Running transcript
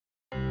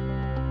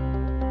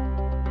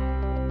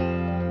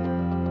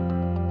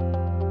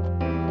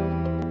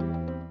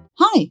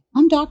Hi,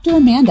 I'm Dr.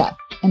 Amanda,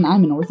 and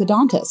I'm an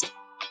orthodontist.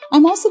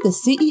 I'm also the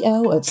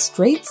CEO of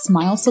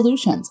StraightSmile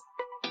Solutions.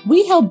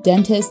 We help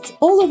dentists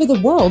all over the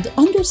world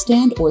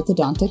understand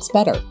orthodontics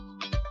better.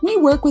 We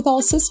work with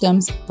all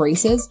systems,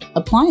 braces,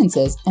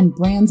 appliances, and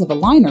brands of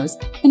aligners,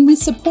 and we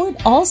support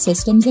all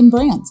systems and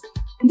brands.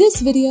 This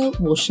video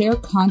will share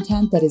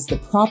content that is the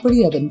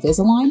property of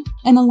Invisalign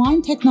and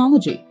Align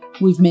technology.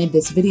 We've made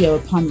this video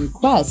upon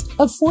request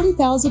of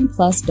 40,000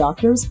 plus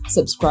doctors,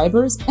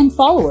 subscribers, and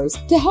followers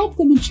to help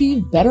them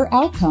achieve better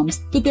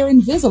outcomes with their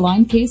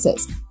Invisalign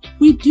cases.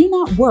 We do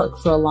not work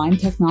for Align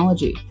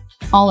technology.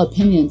 All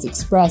opinions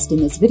expressed in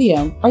this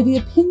video are the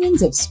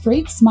opinions of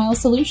StraightSmile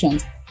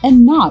Solutions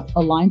and not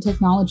Align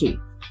technology.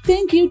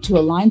 Thank you to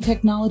Align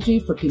Technology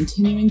for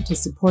continuing to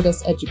support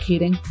us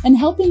educating and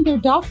helping their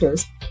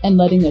doctors and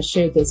letting us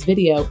share this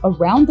video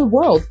around the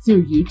world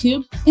through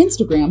YouTube,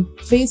 Instagram,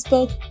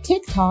 Facebook,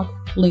 TikTok,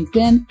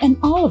 LinkedIn, and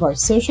all of our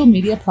social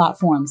media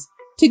platforms.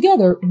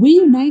 Together, we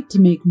unite to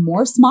make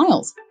more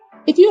smiles.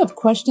 If you have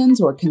questions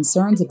or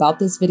concerns about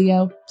this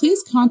video,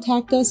 please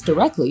contact us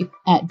directly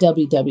at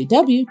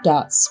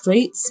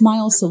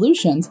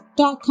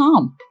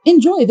www.straightsmilesolutions.com.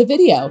 Enjoy the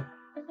video.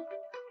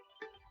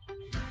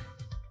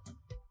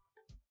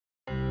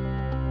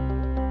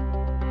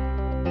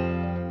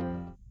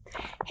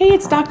 Hey,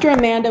 it's Dr.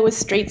 Amanda with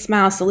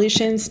StraightSmile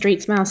Solutions,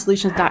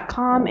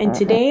 StraightSmileSolutions.com, and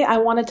today I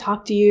want to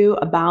talk to you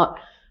about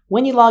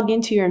when you log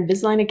into your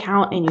Invisalign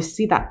account and you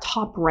see that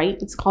top right,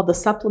 it's called the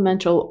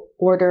supplemental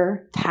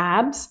order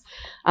tabs.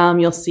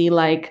 You'll see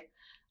like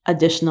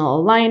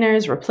additional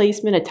aligners,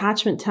 replacement,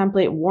 attachment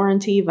template,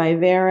 warranty,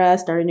 Vivara,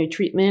 start a new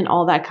treatment,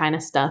 all that kind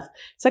of stuff.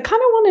 So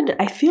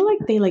I feel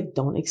like they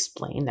don't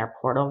explain their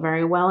portal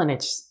very well, and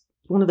it's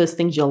one of those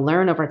things you'll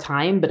learn over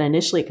time, but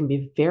initially it can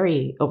be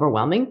very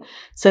overwhelming.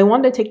 So I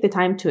wanted to take the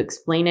time to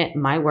explain it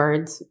in my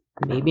words,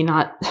 maybe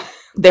not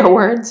their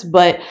words,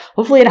 but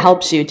hopefully it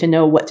helps you to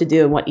know what to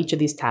do and what each of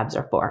these tabs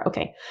are for.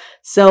 Okay.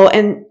 So,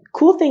 and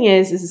cool thing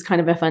is, this is kind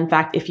of a fun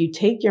fact. If you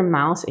take your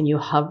mouse and you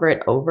hover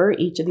it over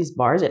each of these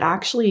bars, it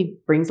actually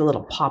brings a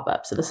little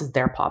pop-up. So this is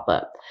their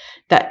pop-up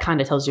that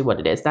kind of tells you what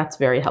it is. That's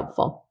very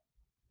helpful.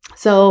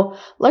 So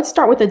let's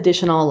start with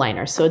additional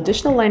aligners. So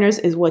additional aligners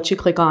is what you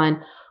click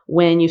on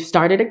when you've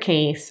started a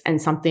case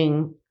and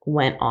something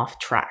went off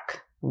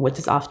track. What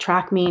does off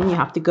track mean? You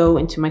have to go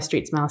into my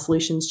StraightSmile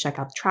Solutions, check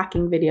out the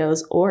tracking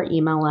videos, or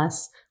email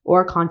us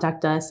or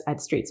contact us at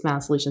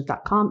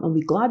StraightSmileSolutions.com. And we'll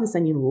be glad to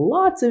send you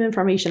lots of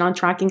information on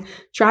tracking.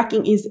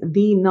 Tracking is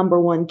the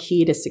 #1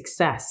 key to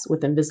success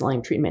with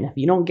Invisalign treatment. If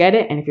you don't get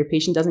it, and if your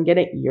patient doesn't get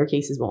it, your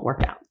cases won't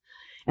work out.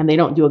 And they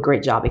don't do a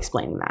great job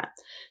explaining that.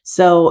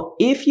 So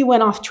if you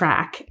went off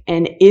track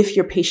and if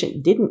your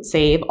patient didn't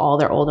save all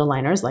their old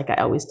aligners, like I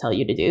always tell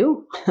you to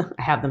do, I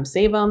have them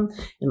save them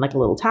in like a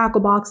little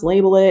tackle box,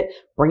 label it,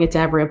 bring it to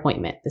every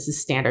appointment. This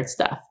is standard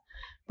stuff.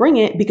 Bring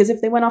it, because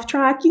if they went off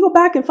track, you go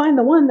back and find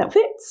the one that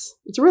fits.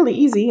 It's really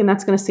easy, and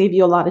that's going to save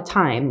you a lot of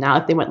time. Now,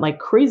 if they went like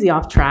crazy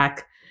off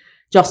track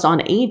just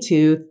on a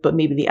tooth, but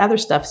maybe the other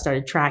stuff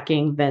started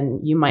tracking, then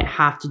you might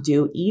have to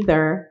do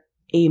either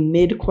a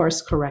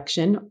mid-course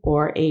correction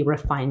or a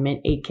refinement,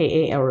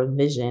 aka a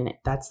revision.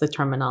 That's the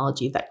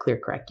terminology that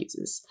ClearCorrect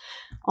uses.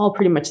 All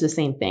pretty much the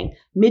same thing.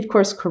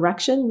 Mid-course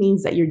correction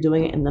means that you're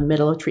doing it in the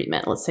middle of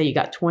treatment. Let's say you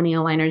got 20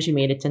 aligners, you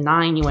made it to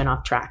 9, you went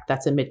off track.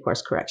 That's a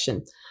mid-course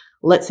correction.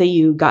 Let's say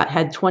you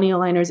had 20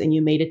 aligners and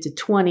you made it to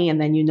 20, and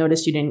then you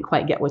noticed you didn't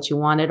quite get what you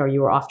wanted or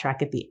you were off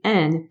track at the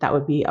end. That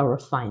would be a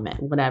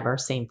refinement, whatever,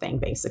 same thing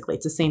basically.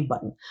 It's the same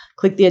button.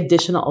 Click the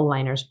additional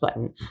aligners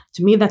button.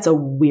 To me, that's a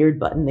weird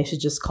button. They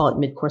should just call it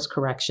mid-course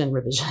correction,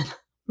 revision,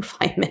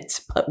 refinement,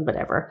 but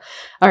whatever.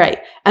 All right.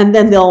 And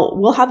then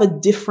we'll have a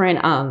different,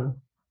 I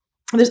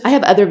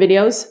have other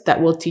videos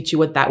that will teach you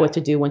what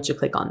to do once you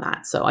click on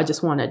that. So I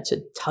just wanted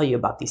to tell you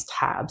about these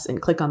tabs, and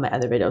click on my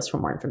other videos for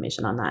more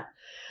information on that.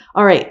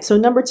 All right, so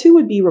 #2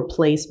 would be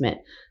replacement.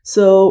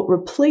 So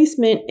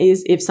replacement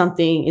is if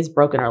something is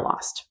broken or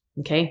lost,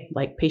 okay?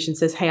 Like patient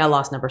says, hey, I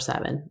lost number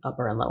 7,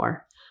 upper and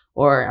lower,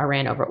 or I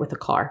ran over it with a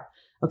car,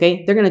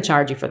 okay? They're gonna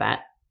charge you for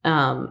that.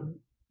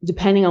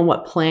 Depending on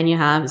what plan you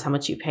have is how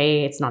much you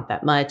pay. It's not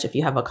that much. If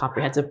you have a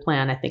comprehensive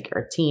plan, I think,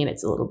 or a teen,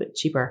 it's a little bit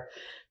cheaper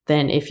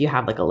than if you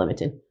have like a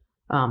limited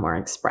or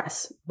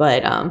express.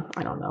 But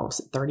I don't know,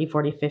 30,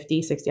 40,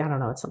 50, 60, I don't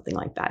know, it's something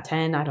like that,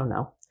 10, I don't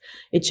know.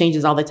 It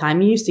changes all the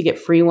time. You used to get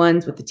free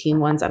ones with the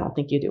teen ones. I don't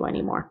think you do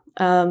anymore.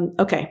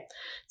 Okay.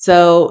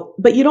 So,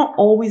 but you don't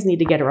always need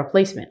to get a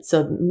replacement.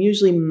 So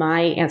usually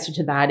my answer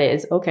to that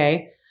is,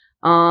 okay,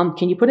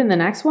 can you put in the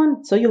next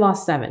one? So you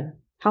lost 7.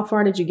 How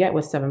far did you get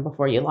with 7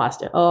 before you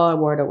lost it? Oh, I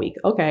wore it a week.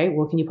 Okay.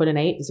 Well, can you put in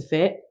 8? Does it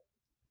fit?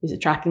 Is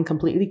it tracking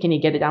completely? Can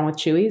you get it down with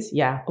chewies?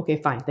 Yeah.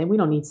 Okay, fine. Then we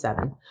don't need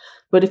 7.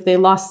 But if they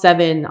lost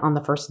 7 on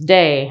the first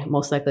day,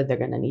 most likely they're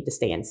going to need to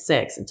stay in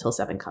 6 until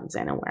 7 comes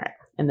in and wear it.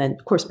 And then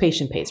of course,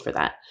 patient pays for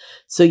that.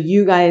 So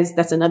you guys,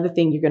 that's another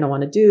thing you're going to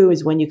want to do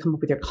is when you come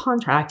up with your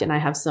contract, and I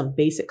have some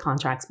basic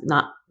contracts, but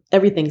not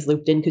everything's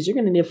looped in, because you're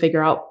going to need to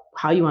figure out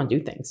how you want to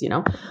do things. You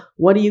know,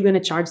 what are you going to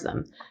charge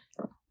them?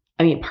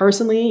 I mean,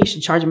 personally, you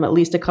should charge them at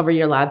least to cover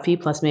your lab fee,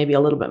 plus maybe a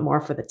little bit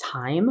more for the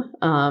time,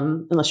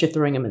 unless you're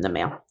throwing them in the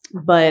mail.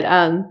 But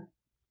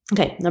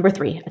okay, number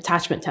 3,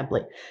 attachment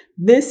template.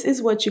 This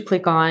is what you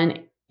click on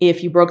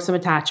if you broke some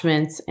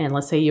attachments, and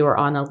let's say you were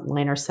on a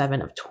liner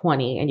 7 of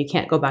 20 and you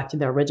can't go back to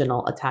the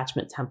original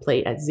attachment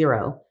template at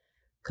 0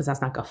 because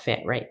that's not going to fit,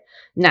 right?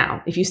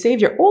 Now, if you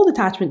save your old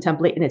attachment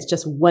template and it's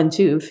just one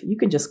tooth, you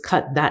can just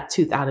cut that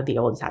tooth out of the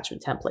old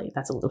attachment template.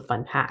 That's a little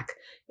fun hack.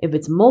 If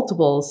it's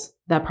multiples,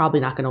 that's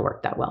probably not going to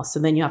work that well. So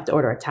then you have to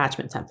order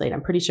attachment template.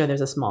 I'm pretty sure there's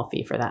a small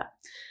fee for that.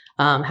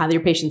 Have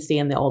your patient stay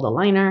in the old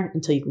aligner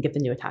until you can get the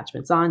new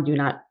attachments on. Do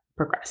not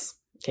progress,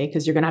 okay?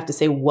 Because you're going to have to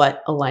say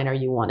what aligner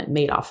you want it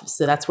made off of.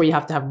 So that's where you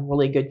have to have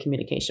really good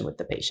communication with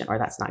the patient, or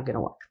that's not going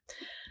to work.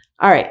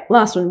 All right,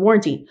 last one,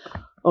 warranty.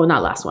 Oh,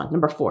 not last one,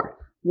 number 4.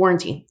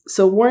 Warranty.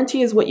 So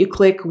warranty is what you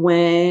click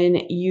when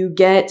you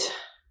get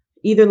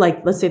either,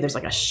 like, let's say there's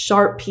like a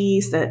sharp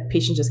piece that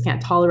patient just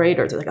can't tolerate,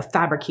 or it's like a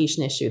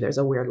fabrication issue. There's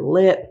a weird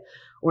lip,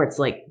 or it's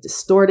like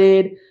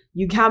distorted.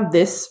 You have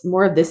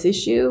more of this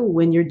issue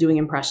when you're doing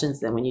impressions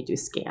than when you do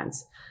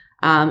scans.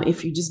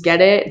 If you just get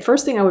it,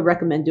 first thing I would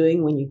recommend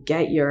doing when you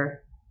get your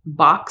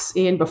box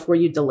in before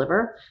you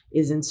deliver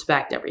is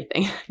inspect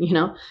everything,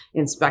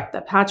 inspect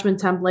the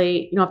attachment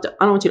template. You don't have to,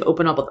 I don't want you to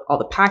open up all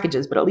the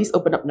packages, but at least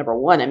open up number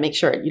 1 and make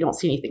sure you don't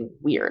see anything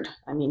weird.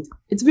 I mean,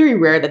 it's very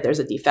rare that there's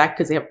a defect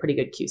because they have pretty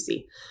good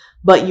QC,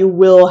 but you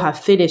will have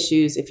fit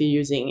issues if you're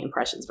using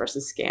impressions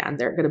versus scan.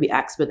 They're going to be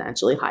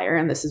exponentially higher.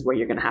 And this is where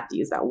you're going to have to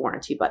use that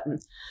warranty button.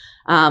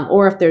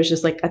 Or if there's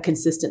just like a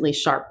consistently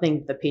sharp thing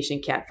that the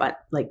patient can't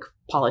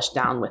polish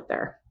down with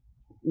their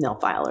nail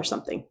file or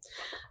something.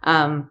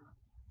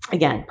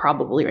 Again,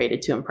 probably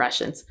rated to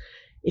impressions.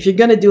 If you're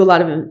going to do a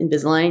lot of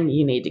Invisalign,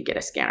 you need to get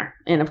a scanner.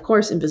 And of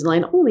course,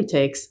 Invisalign only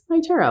takes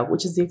iTero,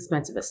 which is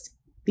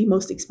the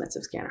most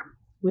expensive scanner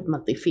with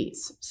monthly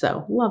fees.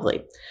 So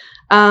lovely.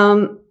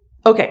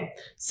 Okay,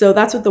 so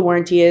that's what the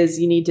warranty is.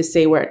 You need to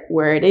say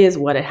where it is,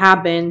 what it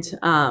happened.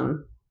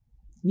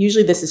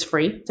 Usually this is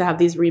free to have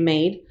these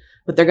remade,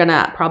 but they're going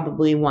to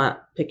probably want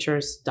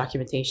pictures,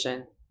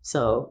 documentation.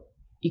 So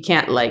you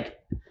can't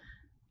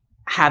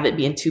have it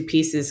be in 2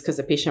 pieces because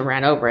the patient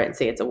ran over it and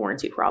say it's a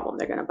warranty problem.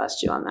 They're going to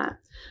bust you on that.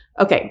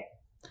 Okay.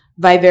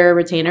 Vivara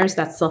retainers,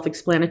 that's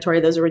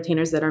self-explanatory. Those are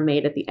retainers that are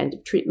made at the end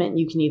of treatment.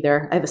 You can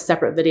I have a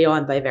separate video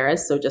on Vivaras,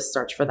 so just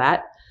search for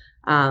that.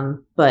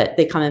 But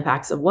they come in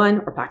packs of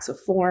 1 or packs of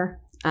 4.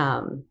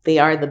 They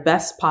are the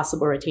best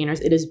possible retainers.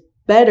 It is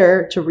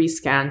better to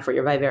rescan for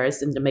your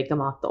Vivaras than to make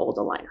them off the old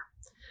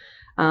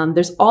aligner.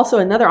 There's also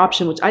another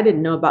option, which I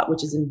didn't know about,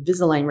 which is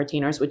Invisalign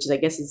retainers, which I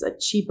guess is a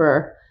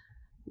cheaper,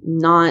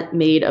 not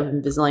made of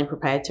Invisalign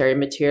proprietary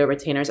material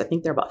retainers. I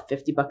think they're about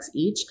 $50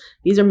 each.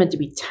 These are meant to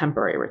be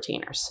temporary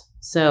retainers.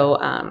 So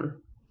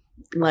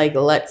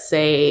let's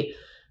say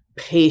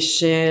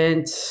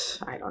patient's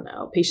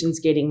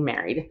getting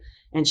married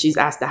and she's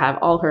asked to have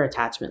all her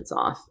attachments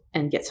off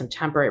and get some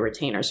temporary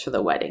retainers for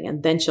the wedding.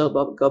 And then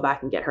she'll go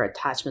back and get her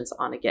attachments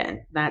on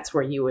again. That's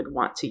where you would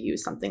want to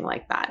use something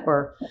like that.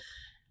 Or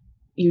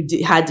you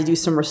had to do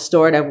some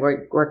restorative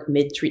work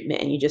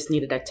mid-treatment and you just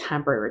needed a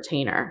temporary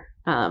retainer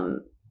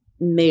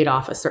made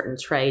off a certain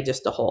tray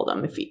just to hold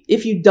them.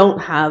 If you don't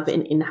have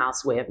an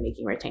in-house way of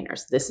making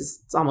retainers,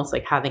 it's almost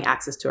like having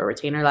access to a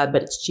retainer lab,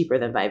 but it's cheaper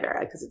than Vivara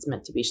because it's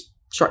meant to be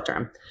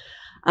short-term.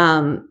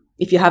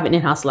 If you have an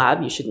in-house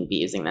lab, you shouldn't be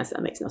using this.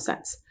 That makes no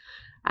sense.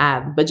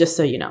 But just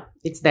so you know,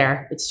 it's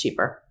there. It's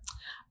cheaper.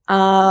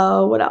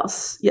 What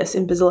else? Yes,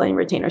 Invisalign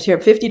retainers here.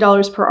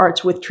 $50 per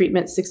arch with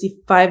treatment,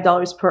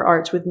 $65 per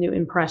arch with new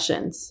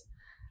impressions.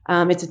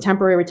 It's a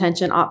temporary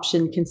retention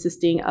option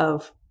consisting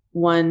of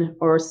one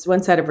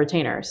set of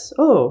retainers.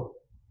 Oh,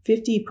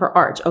 $50 per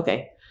arch.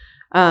 Okay.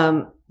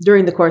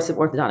 During the course of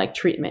orthodontic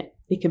treatment,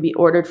 it can be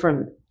ordered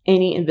from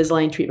any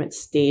Invisalign treatment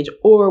stage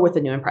or with a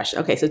new impression.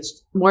 Okay, so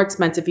it's more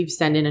expensive if you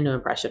send in a new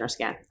impression or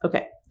scan.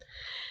 Okay.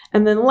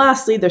 And then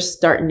lastly, there's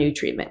start new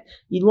treatment.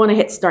 You'd want to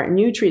hit start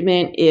new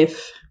treatment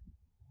if,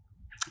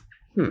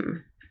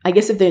 I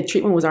guess if the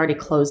treatment was already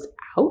closed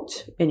out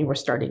and you were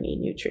starting a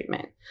new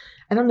treatment.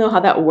 I don't know how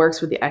that works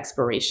with the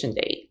expiration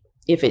date.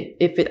 If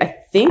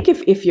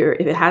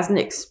it hasn't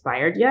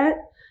expired yet,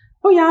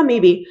 oh yeah,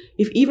 maybe.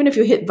 Even if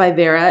you hit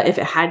Vivara, if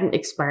it hadn't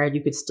expired,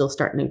 you could still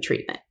start new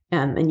treatment.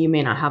 And you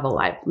may not have a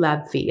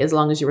lab fee as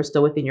long as you were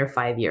still within your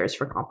 5 years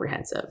for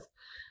comprehensive.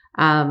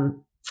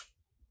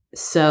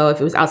 So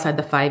if it was outside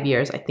the 5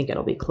 years, I think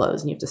it'll be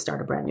closed and you have to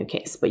start a brand new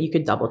case, but you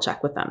could double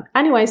check with them.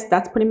 Anyways,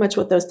 that's pretty much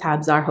what those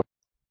tabs are.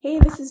 Hey,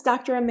 this is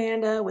Dr.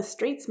 Amanda with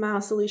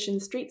StraightSmile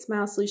Solutions,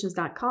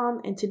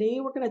 StraightSmileSolutions.com. And today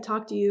we're going to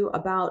talk to you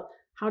about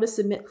how to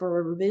submit for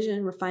a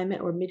revision,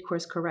 refinement, or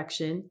mid-course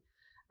correction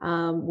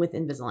with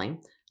Invisalign.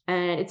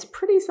 And it's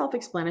pretty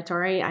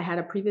self-explanatory. I had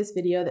a previous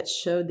video that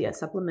showed the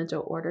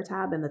supplemental order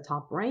tab in the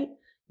top right.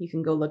 You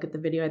can go look at the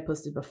video I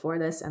posted before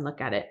this and look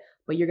at it.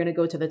 But you're going to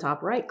go to the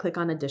top right, click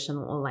on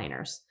additional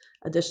aligners.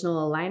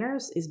 Additional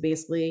aligners is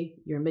basically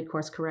your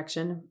mid-course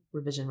correction,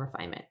 revision,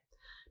 refinement.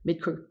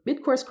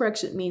 Mid-course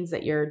correction means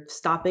that you're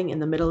stopping in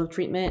the middle of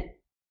treatment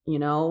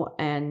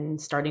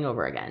and starting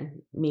over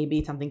again.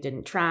 Maybe something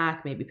didn't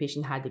track, maybe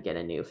patient had to get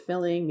a new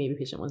filling, maybe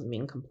patient wasn't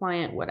being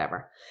compliant,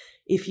 whatever.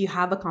 If you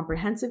have a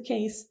comprehensive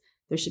case,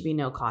 there should be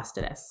no cost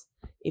to this.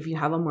 If you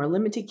have a more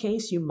limited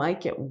case, you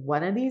might get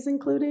one of these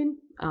included,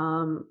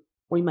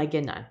 or you might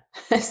get none.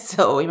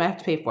 So you might have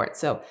to pay for it.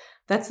 So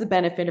that's the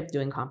benefit of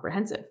doing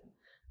comprehensive.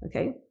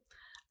 Okay.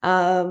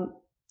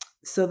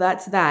 So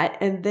that's that.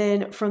 And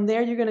then from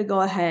there, you're going to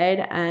go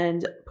ahead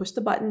and push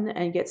the button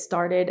and get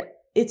started.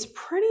 It's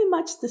pretty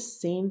much the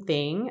same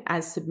thing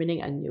as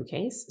submitting a new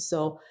case.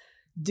 So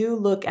do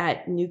look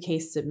at new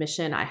case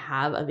submission. I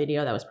have a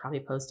video that was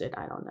probably posted,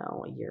 I don't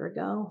know, a year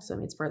ago. So I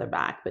mean, it's further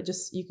back, but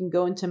just, you can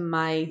go into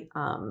my,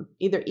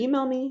 either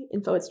email me,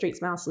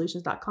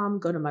 info@straightsmilesolutions.com,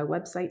 go to my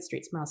website,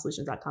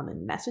 straightsmilesolutions.com,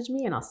 and message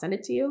me and I'll send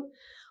it to you.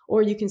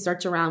 Or you can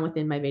search around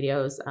within my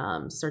videos,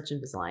 search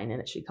Invisalign,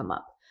 and it should come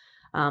up,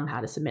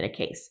 how to submit a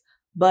case.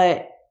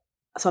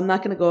 So I'm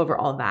not going to go over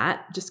all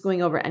that, just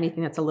going over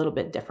anything that's a little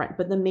bit different.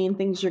 But the main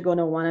things you're going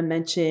to want to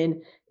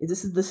mention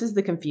is this is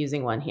the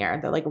confusing one here.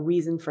 The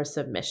reason for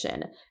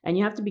submission. And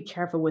you have to be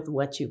careful with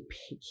what you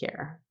pick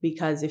here,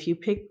 because if you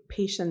pick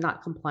patient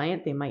not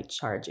compliant, they might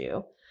charge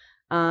you.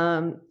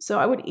 So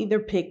I would either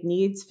pick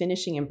needs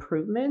finishing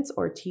improvements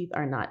or teeth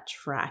are not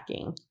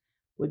tracking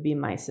would be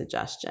my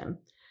suggestion.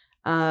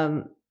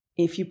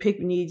 If you pick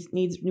needs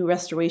new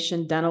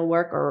restoration, dental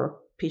work, or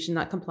patient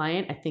not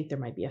compliant, I think there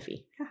might be a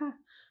fee.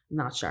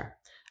 Not sure.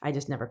 I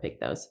just never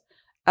picked those.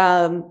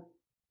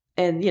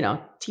 And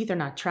teeth are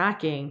not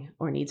tracking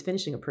or needs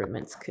finishing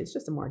improvements, because it's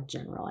just a more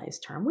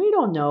generalized term. We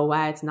don't know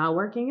why it's not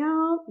working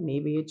out.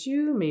 Maybe it's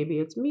you, maybe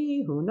it's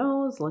me, who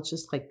knows? Let's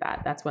just click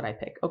that. That's what I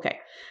pick. Okay.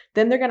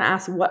 Then they're going to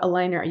ask, what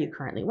aligner are you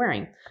currently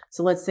wearing?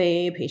 So let's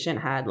say a patient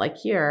had, like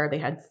here, they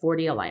had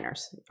 40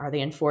 aligners. Are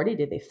they in 40?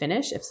 Did they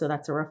finish? If so,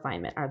 that's a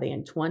refinement. Are they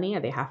in 20?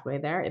 Are they halfway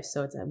there? If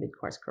so, it's a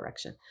mid-course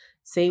correction.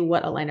 Say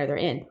what aligner they're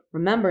in.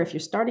 Remember, if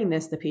you're starting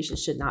this, the patient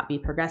should not be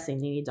progressing.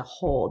 They need to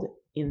hold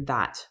in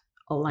that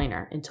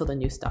aligner until the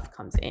new stuff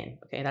comes in.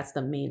 Okay, that's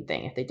the main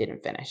thing if they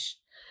didn't finish.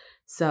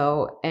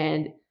 So,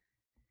 and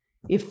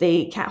if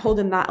they can't hold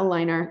in that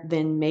aligner,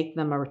 then make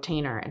them a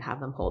retainer and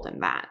have them hold in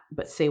that,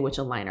 but say which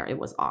aligner it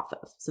was off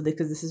of. So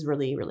because this is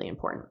really, really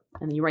important.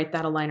 And you write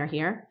that aligner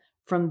here.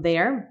 From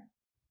there,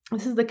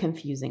 this is the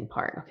confusing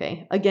part,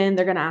 okay? Again,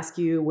 they're gonna ask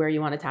you where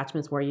you want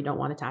attachments, where you don't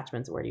want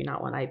attachments, where do you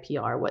not want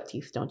IPR, what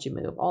teeth don't you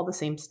move, all the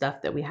same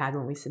stuff that we had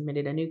when we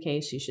submitted a new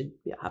case. You should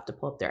have to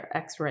pull up their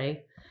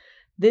x-ray.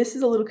 This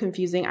is a little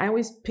confusing. I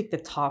always pick the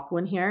top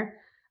one here.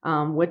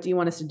 What do you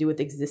want us to do with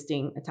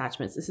existing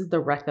attachments? This is the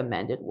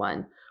recommended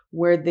one,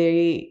 where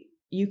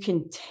you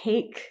can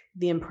take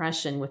the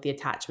impression with the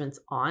attachments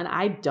on.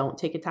 I don't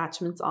take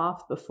attachments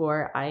off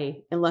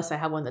unless I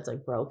have one that's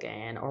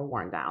broken or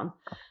worn down.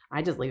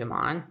 I just leave them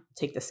on,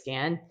 take the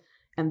scan.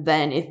 And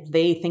then if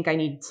they think I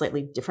need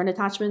slightly different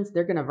attachments,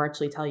 they're going to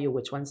virtually tell you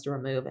which ones to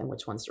remove and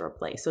which ones to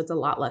replace. So it's a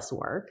lot less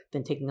work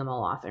than taking them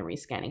all off and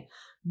rescanning.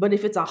 But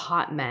if it's a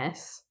hot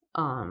mess,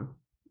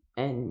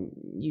 and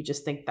you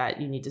just think that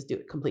you need to do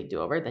a complete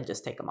do-over, then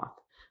just take them off.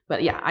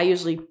 But yeah, I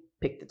usually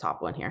pick the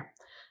top one here.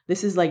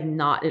 This is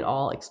not at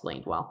all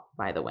explained well,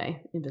 by the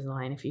way,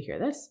 Invisalign, if you hear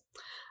this.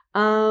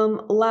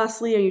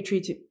 Lastly, are you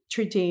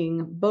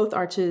treating both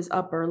arches,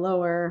 up or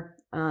lower?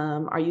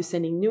 Are you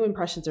sending new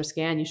impressions or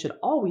scan? You should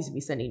always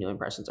be sending new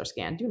impressions or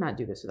scan. Do not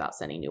do this without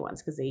sending new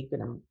ones, because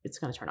it's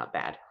going to turn out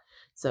bad.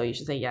 So you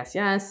should say yes,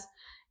 yes.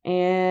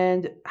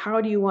 And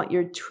how do you want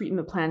your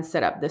treatment plan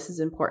set up? This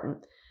is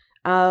important.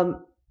 I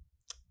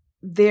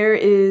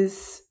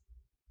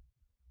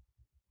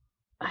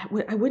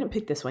wouldn't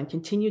pick this one.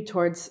 Continue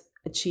towards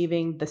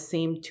achieving the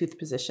same tooth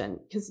position,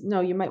 because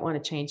no, you might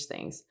want to change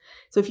things.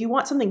 So if you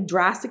want something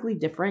drastically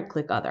different,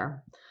 click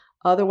other.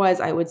 Otherwise,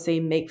 I would say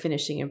make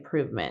finishing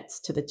improvements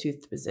to the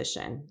tooth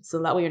position.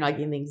 So that way you're not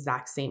getting the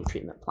exact same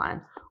treatment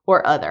plan.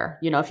 Or other,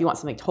 if you want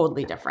something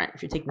totally different,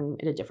 if you're taking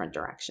it a different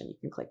direction, you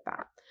can click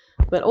that.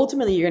 But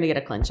ultimately, you're going to get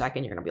a clean check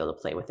and you're going to be able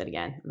to play with it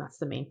again. And that's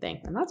the main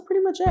thing. And that's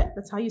pretty much it.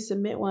 That's how you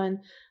submit one.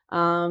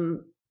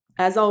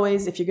 As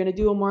always, if you're going to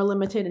do a more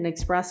limited, an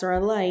express or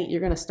a light,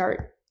 you're going to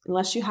start,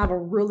 unless you have a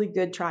really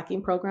good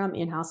tracking program,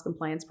 in-house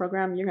compliance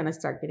program, you're going to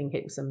start getting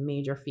hit with some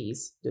major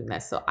fees doing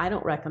this. So I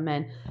don't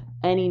recommend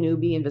any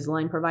newbie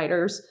Invisalign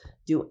providers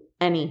do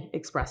any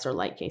express or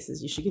light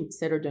cases. You should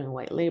consider doing a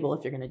white label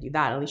if you're going to do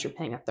that. At least you're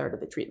paying a third of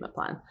the treatment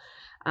plan.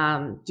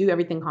 Do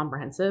everything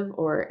comprehensive,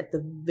 or at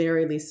the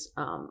very least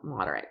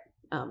moderate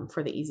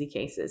for the easy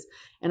cases.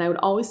 And I would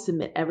always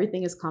submit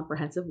everything as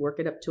comprehensive, work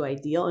it up to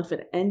ideal. If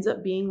it ends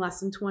up being less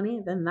than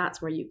 20, then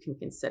that's where you can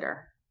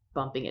consider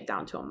bumping it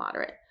down to a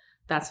moderate.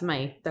 That's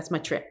my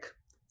trick.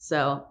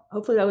 So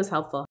hopefully that was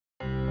helpful.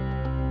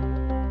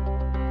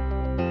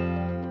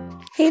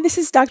 Hey, this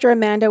is Dr.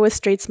 Amanda with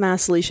StraightSmile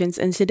Solutions,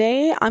 and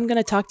today I'm going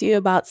to talk to you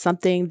about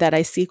something that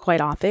I see quite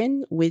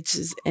often, which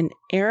is an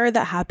error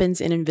that happens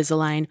in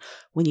Invisalign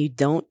when you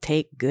don't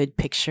take good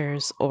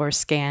pictures or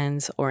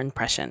scans or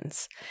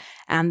impressions.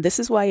 And this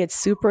is why it's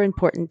super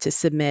important to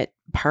submit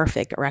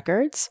perfect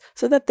records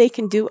so that they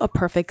can do a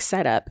perfect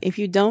setup. If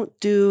you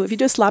do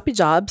a sloppy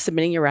job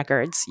submitting your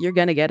records, you're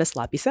going to get a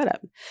sloppy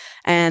setup.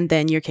 And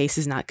then your case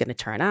is not going to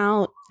turn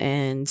out,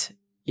 and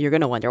you're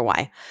going to wonder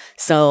why.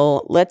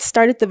 So let's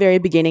start at the very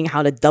beginning,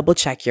 how to double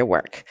check your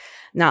work.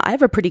 Now, I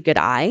have a pretty good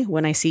eye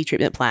when I see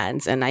treatment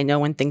plans, and I know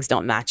when things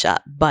don't match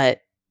up, but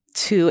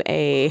to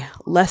a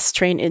less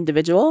trained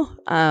individual,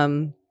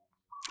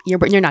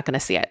 you're not going to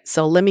see it.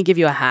 So let me give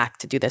you a hack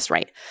to do this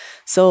right.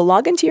 So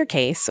log into your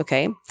case,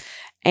 okay?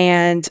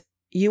 And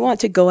you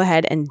want to go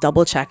ahead and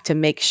double check to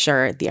make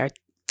sure the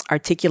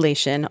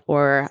articulation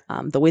or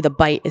the way the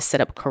bite is set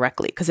up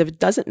correctly. Because if it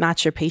doesn't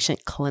match your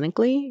patient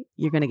clinically,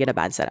 you're going to get a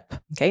bad setup.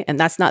 Okay. And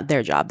that's not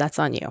their job. That's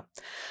on you.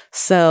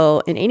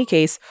 So in any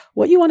case,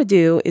 what you want to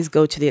do is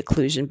go to the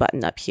occlusion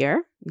button up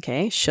here.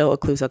 Okay. Show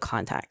occlusal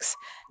contacts.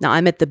 Now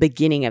I'm at the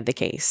beginning of the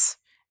case.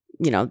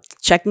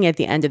 Checking at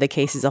the end of the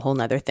case is a whole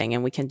nother thing,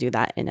 and we can do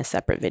that in a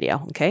separate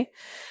video. Okay.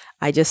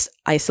 I just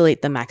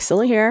isolate the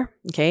maxilla here,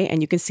 okay,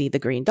 and you can see the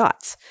green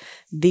dots.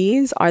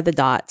 These are the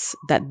dots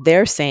that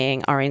they're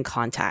saying are in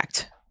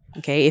contact,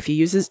 okay? If you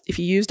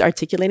used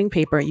articulating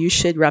paper, you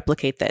should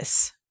replicate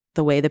this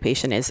the way the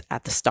patient is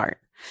at the start.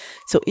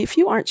 So if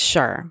you aren't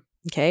sure,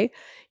 okay,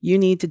 you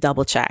need to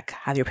double check.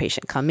 Have your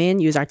patient come in,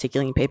 use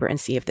articulating paper,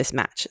 and see if this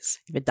matches.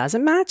 If it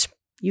doesn't match,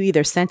 you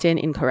either sent in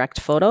incorrect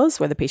photos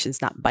where the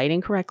patient's not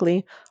biting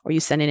correctly, or you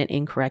send in an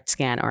incorrect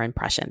scan or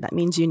impression. That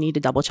means you need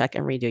to double check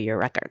and redo your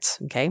records,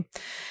 okay?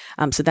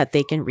 So that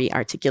they can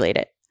re-articulate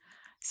it.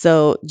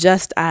 So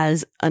just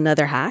as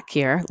another hack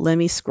here, let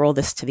me scroll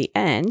this to the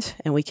end,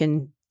 and we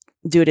can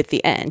do it at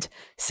the end.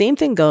 Same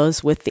thing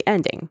goes with the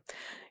ending.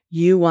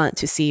 You want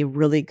to see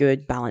really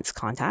good balanced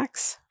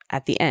contacts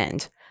at the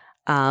end.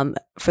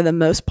 For the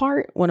most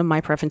part, one of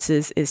my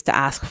preferences is to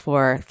ask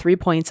for 3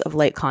 points of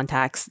light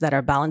contacts that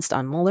are balanced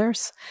on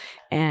molars,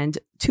 and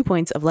 2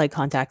 points of light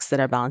contacts that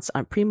are balanced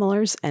on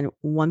premolars, and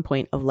 1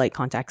 point of light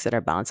contacts that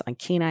are balanced on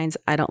canines.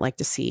 I don't like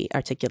to see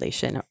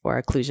articulation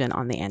or occlusion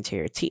on the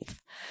anterior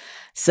teeth.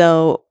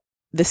 So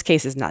this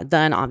case is not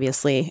done,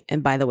 obviously.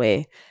 And by the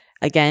way,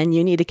 again,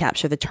 you need to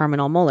capture the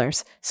terminal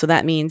molars. So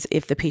that means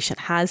if the patient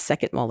has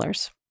second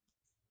molars,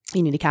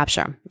 you need to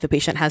capture them. If the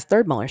patient has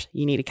third molars,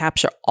 you need to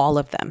capture all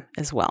of them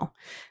as well.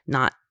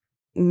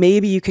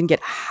 Maybe you can get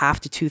half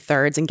to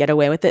 2/3 and get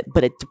away with it,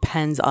 but it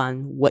depends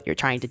on what you're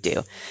trying to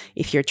do.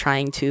 If you're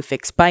trying to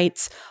fix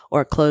bites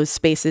or close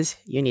spaces,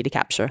 you need to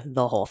capture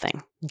the whole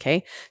thing.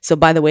 Okay. So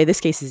by the way,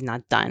 this case is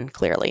not done.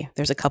 Clearly,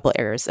 there's a couple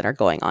errors that are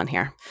going on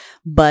here,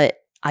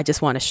 but I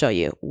just want to show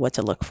you what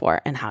to look for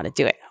and how to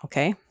do it.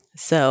 Okay.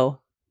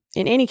 So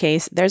in any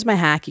case, there's my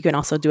hack. You can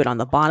also do it on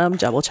the bottom,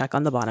 double check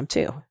on the bottom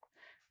too.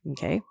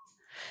 Okay.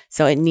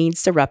 So it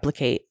needs to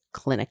replicate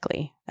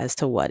clinically as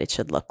to what it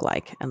should look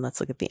like. And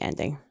let's look at the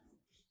ending.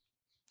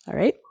 All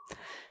right.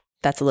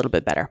 That's a little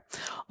bit better.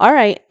 All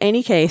right.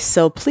 Any case.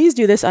 So please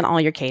do this on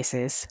all your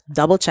cases.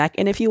 Double check.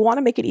 And if you want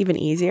to make it even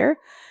easier,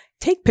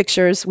 take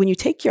pictures. When you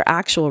take your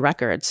actual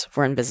records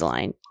for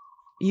Invisalign,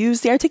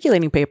 use the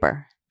articulating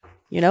paper,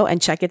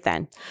 and check it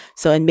then.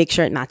 And make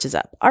sure it matches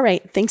up. All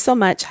right. Thanks so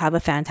much. Have a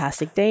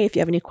fantastic day. If you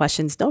have any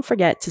questions, don't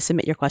forget to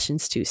submit your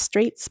questions to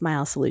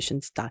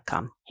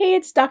StraightSmileSolutions.com. Hey,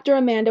 it's Dr.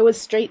 Amanda with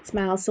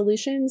StraightSmile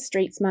Solutions,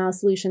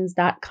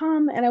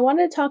 StraightSmileSolutions.com. And I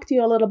wanted to talk to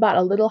you a little about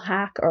a little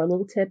hack or a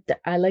little tip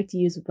that I like to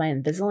use with my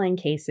Invisalign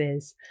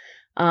cases.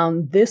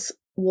 This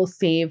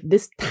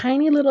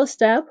tiny little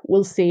step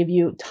will save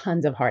you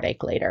tons of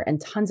heartache later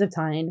and tons of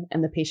time,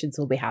 and the patients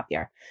will be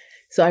happier.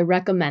 So I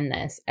recommend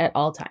this at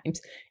all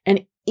times.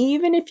 And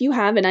even if you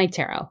have an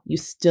iTero, you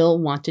still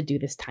want to do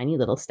this tiny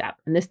little step.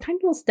 And this tiny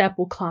little step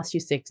will cost you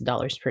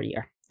 $6 per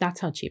year. That's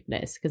how cheap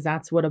it is, because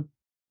that's what a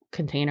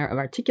container of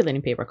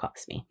articulating paper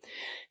costs me.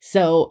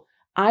 So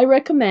I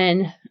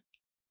recommend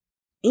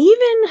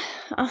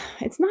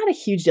it's not a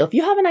huge deal. If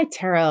you have an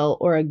iTero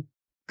or a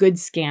good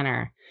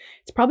scanner,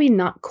 it's probably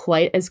not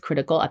quite as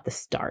critical at the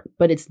start,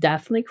 but it's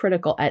definitely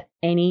critical at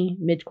any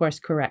mid-course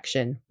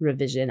correction,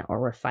 revision, or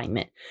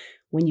refinement.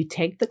 When you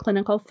take the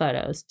clinical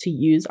photos, to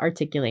use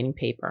articulating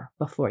paper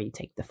before you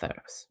take the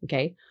photos,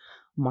 okay?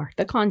 Mark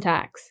the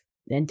contacts,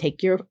 then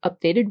take your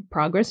updated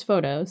progress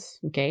photos,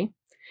 okay?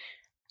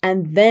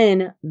 And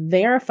then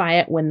verify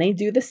it when they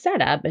do the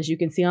setup. As you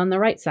can see on the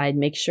right side,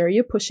 make sure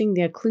you're pushing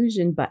the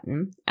occlusion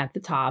button at the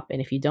top.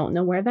 And if you don't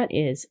know where that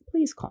is,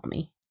 please call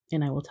me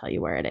and I will tell you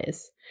where it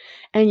is.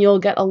 And you'll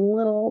get the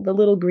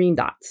little green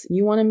dots.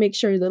 You want to make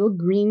sure little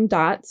green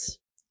dots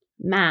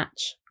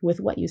match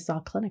with what you saw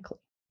clinically.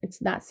 It's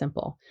that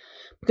simple.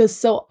 Because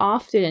so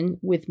often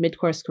with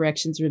mid-course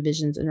corrections,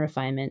 revisions, and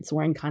refinements,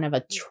 we're in kind of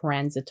a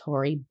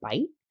transitory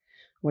bite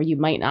where you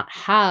might not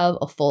have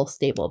a full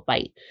stable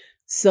bite.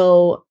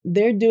 So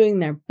they're doing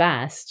their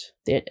best,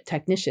 the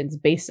technicians,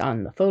 based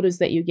on the photos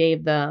that you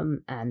gave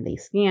them and the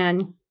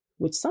scan,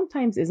 which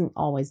sometimes isn't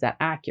always that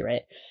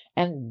accurate,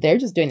 and they're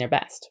just doing their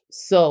best.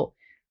 So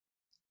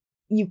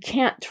you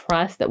can't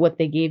trust that what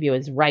they gave you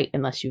is right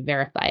unless you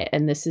verify it.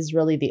 And this is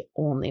really the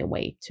only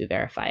way to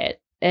verify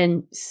it.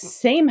 And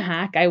same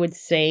hack, I would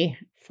say,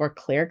 for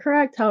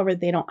ClearCorrect. However,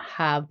 they don't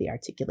have the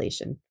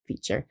articulation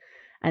feature,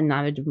 and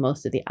neither do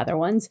most of the other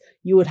ones.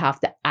 You would have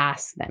to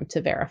ask them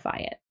to verify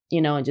it,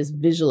 and just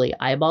visually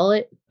eyeball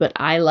it. But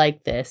I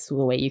like this, the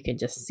way you can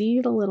just see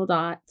the little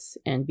dots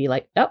and be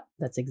like, oh,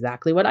 that's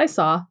exactly what I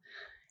saw.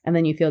 And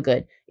then you feel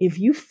good. If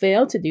you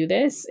fail to do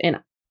this, in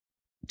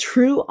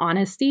true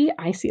honesty,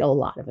 I see a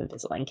lot of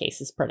Invisalign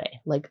cases per day,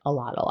 like a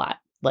lot,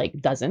 like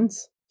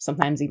dozens,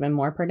 sometimes even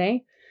more per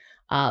day.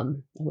 I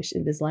wish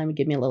Invisalign would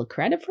give me a little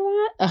credit for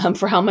that,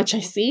 for how much I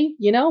see,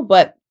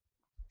 but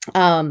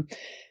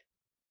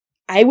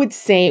I would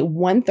say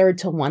 1/3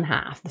 to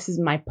 1/2. This is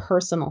my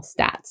personal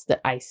stats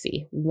that I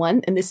see.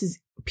 And this is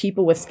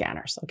people with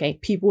scanners, okay?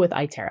 People with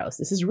iTeros.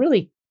 This is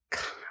really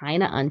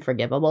kind of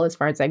unforgivable as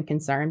far as I'm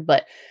concerned,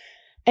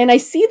 and I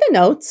see the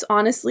notes,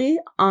 honestly,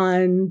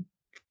 on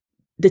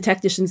the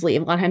technicians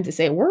leave. A lot of times they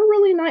say, we're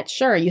really not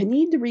sure. You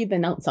need to read the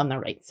notes on the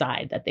right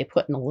side that they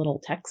put in a little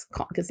text,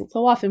 because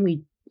so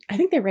often I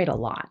think they write a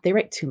lot. They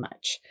write too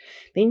much.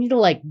 They need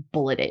to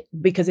bullet it,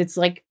 because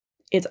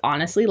it's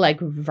honestly like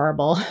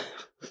verbal.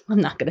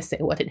 I'm not going to say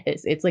what it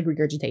is. It's like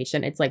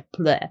regurgitation. It's like,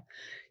 bleh.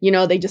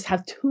 They just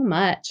have too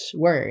much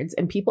words,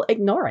 and people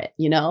ignore it,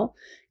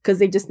 because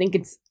they just think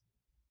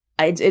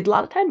a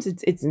lot of times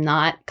it's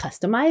not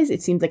customized.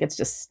 It seems like it's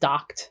just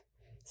stock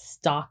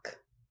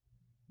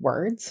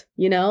words,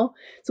 so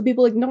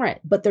people ignore it.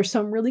 But there's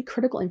some really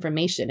critical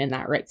information in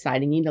that right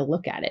side, and you need to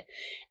look at it.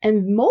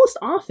 And most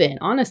often,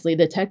 honestly,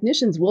 the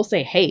technicians will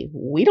say, hey,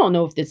 we don't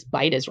know if this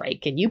bite is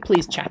right. Can you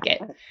please check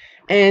it?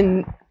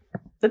 And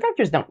the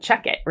doctors don't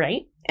check it,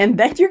 right? And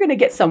then you're going to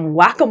get some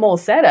whack-a-mole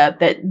setup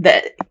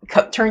that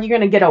you're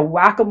going to get a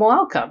whack-a-mole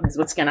outcome is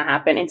what's going to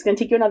happen. It's going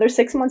to take you another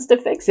 6 months to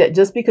fix it,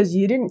 just because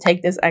you didn't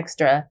take this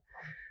extra,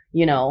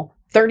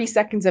 30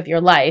 seconds of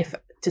your life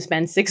to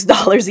spend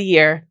 $6 a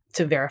year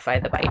to verify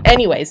the bite.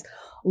 Anyways,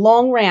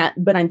 long rant,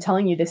 but I'm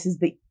telling you, this is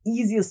the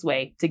easiest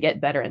way to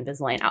get better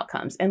Invisalign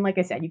outcomes. And like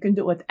I said, you can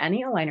do it with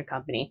any aligner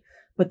company,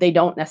 but they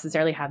don't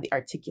necessarily have the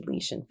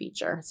articulation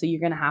feature. So you're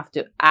going to have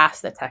to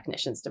ask the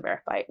technicians to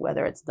verify it,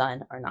 whether it's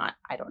done or not.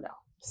 I don't know.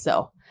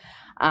 So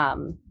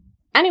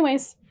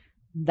anyways,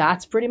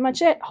 that's pretty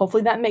much it.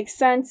 Hopefully that makes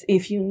sense.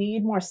 If you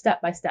need more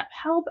step-by-step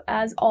help,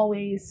 as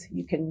always,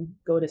 you can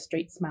go to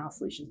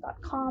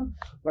StraightSmileSolutions.com.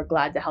 We're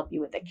glad to help you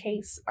with a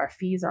case. Our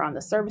fees are on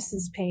the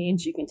services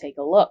page. You can take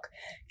a look.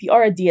 If you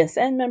are a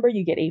DSN member,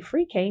 you get a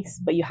free case,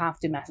 but you have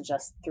to message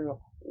us through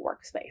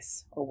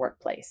Workspace or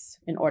Workplace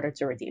in order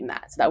to redeem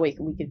that. So that way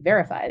we can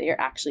verify that you're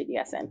actually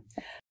DSN.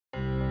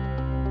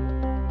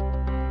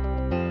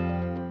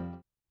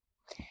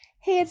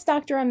 Hey, it's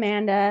Dr.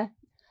 Amanda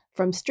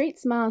from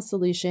StraightSmile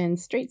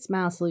Solutions,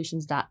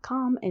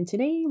 StraightSmileSolutions.com. And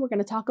today we're going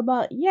to talk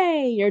about,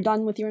 yay, you're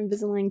done with your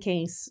Invisalign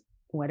case.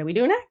 What do we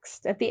do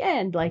next at the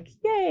end? Like,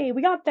 yay,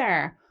 we got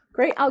there.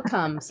 Great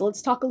outcome. So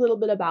let's talk a little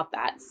bit about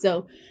that.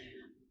 So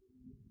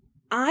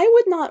I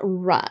would not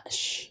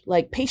rush.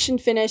 Like,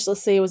 patient finish,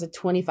 let's say it was a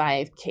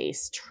 25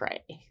 case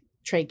tray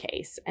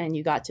case, and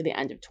you got to the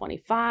end of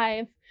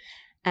 25,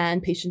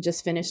 and patient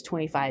just finished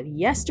 25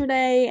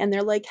 yesterday, and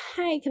they're like,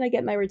 hey, can I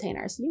get my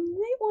retainers? You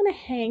might want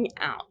to hang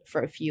out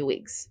for a few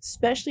weeks,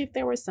 especially if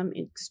there were some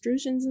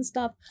extrusions and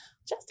stuff,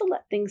 just to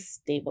let things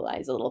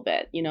stabilize a little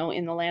bit.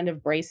 In the land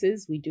of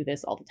braces, we do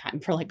this all the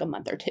time for like a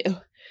month or two.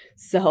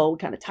 So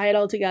kind of tie it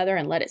all together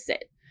and let it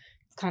sit.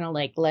 It's kind of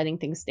like letting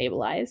things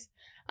stabilize.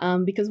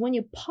 Because when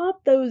you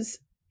pop those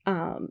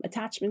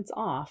attachments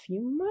off,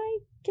 you might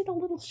get a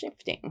little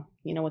shifting,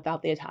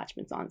 without the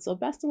attachments on. So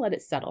best to let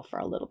it settle for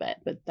a little bit,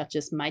 but that's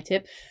just my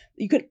tip.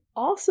 You could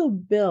also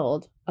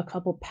build a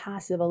couple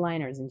passive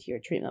aligners into your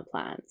treatment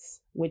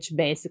plans, which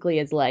basically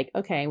is like,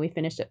 okay, we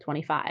finished at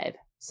 25.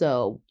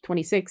 So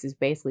 26 is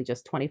basically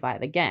just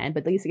 25 again,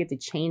 but at least you get to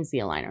change the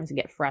aligners and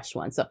get fresh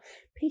ones. So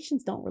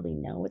patients don't really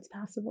know it's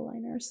passive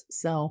aligners.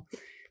 So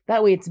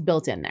that way it's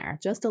built in there,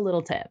 just a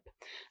little tip.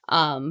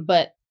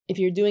 But if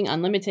you're doing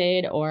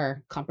unlimited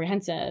or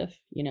comprehensive,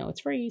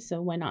 it's free,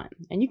 so why not?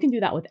 And you can do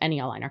that with any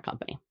aligner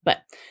company. But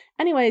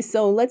anyway,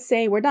 so let's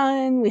say we're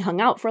done. We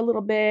hung out for a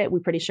little bit. We're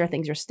pretty sure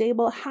things are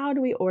stable. How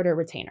do we order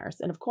retainers?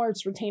 And of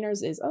course,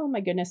 retainers is, oh my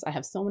goodness, I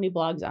have so many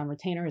blogs on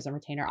retainers and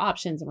retainer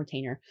options and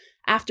retainer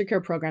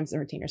aftercare programs and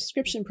retainer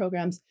subscription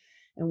programs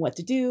and what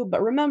to do.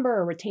 But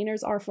remember,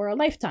 retainers are for a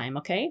lifetime,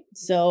 okay?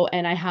 So,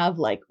 and I have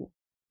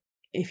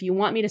if you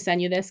want me to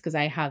send you this, because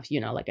I have,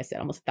 like I said,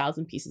 almost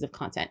 1,000 pieces of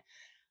content,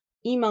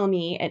 email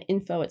me at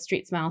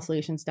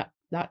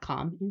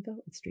info@straightsmilesolutions.com,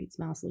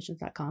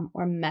 info@straightsmilesolutions.com,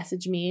 or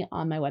message me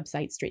on my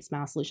website,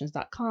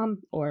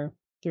 straightsmilesolutions.com, or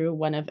through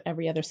one of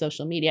every other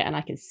social media, and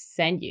I can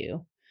send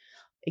you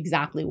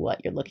exactly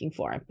what you're looking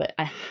for. But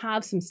I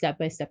have some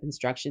step-by-step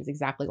instructions,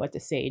 exactly what to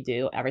say,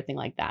 do, everything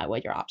like that,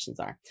 what your options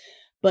are.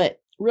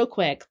 But real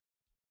quick,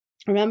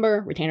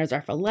 Remember, retainers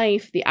are for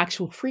life. The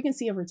actual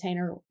frequency of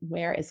retainer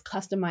wear is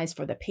customized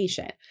for the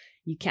patient.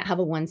 You can't have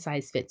a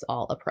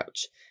one-size-fits-all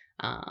approach.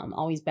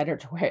 Always better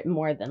to wear it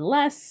more than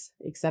less,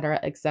 etc.,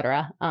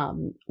 etc.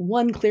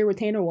 One clear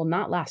retainer will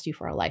not last you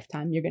for a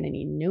lifetime. You're going to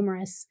need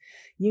numerous.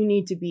 You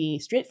need to be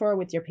straightforward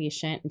with your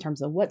patient in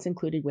terms of what's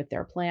included with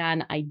their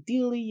plan.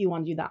 Ideally, you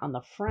want to do that on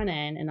the front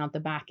end and not the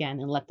back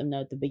end, and let them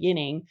know at the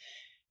beginning.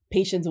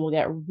 Patients will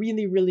get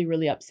really, really,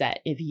 really upset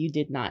if you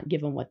did not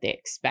give them what they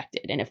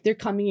expected. And if they're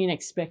coming in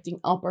expecting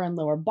upper and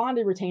lower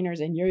bonded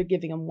retainers and you're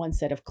giving them one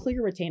set of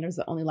clear retainers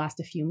that only last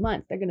a few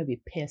months, they're going to be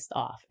pissed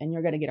off and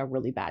you're going to get a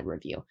really bad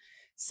review.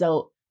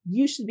 So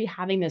you should be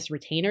having this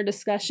retainer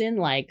discussion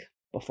like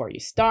before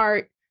you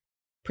start,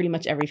 pretty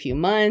much every few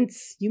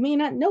months. You may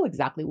not know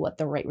exactly what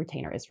the right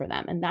retainer is for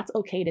them. And that's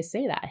okay to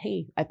say that.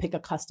 Hey, I pick a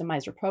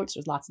customized approach.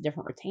 There's lots of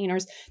different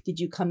retainers. Did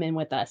you come in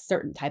with a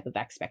certain type of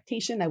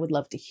expectation? I would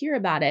love to hear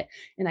about it.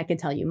 And I can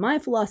tell you my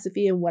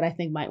philosophy and what I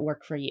think might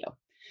work for you.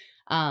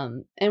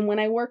 And when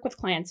I work with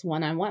clients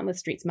one-on-one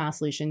with StraightSmile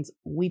Solutions,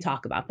 we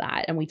talk about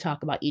that. And we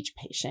talk about each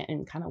patient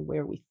and kind of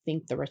where we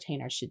think the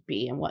retainer should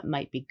be and what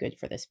might be good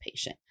for this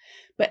patient.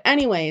 But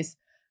anyways,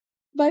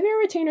 Vivara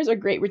retainers are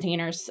great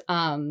retainers.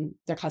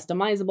 They're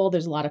customizable.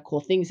 There's a lot of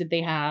cool things that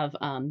they have.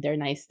 They're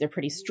nice. They're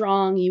pretty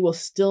strong. You will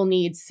still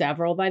need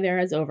several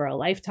Vivaras over a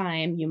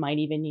lifetime. You might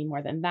even need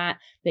more than that.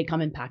 They come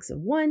in packs of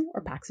 1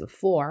 or packs of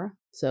 4.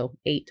 So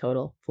 8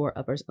 total, 4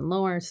 uppers and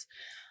lowers.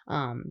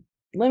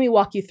 Let me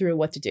walk you through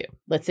what to do.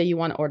 Let's say you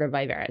want to order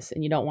Vivaras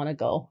and you don't want to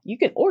go. You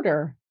can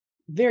order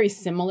very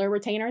similar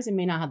retainers. It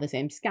may not have the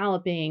same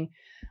scalloping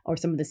or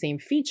some of the same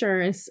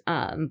features.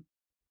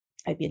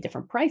 Might be a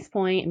different price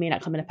point. It may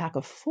not come in a pack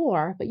of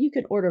 4, but you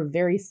could order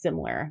very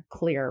similar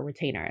clear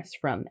retainers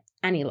from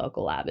any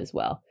local lab as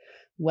well.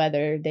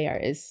 Whether they are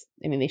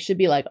they should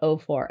be like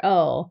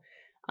 040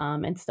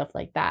 and stuff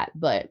like that.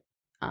 But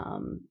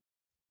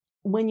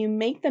when you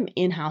make them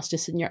in-house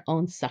just in your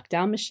own suck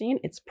down machine,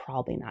 it's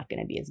probably not going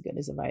to be as good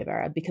as a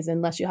Vivara, because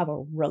unless you have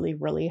a really,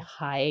 really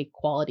high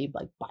quality,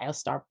 like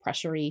BioStar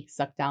pressure-y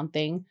suck down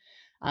thing,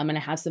 and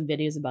I have some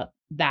videos about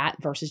that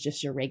versus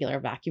just your regular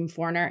vacuum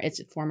former, it's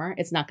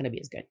not going to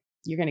be as good.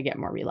 You're going to get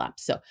more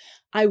relapse. So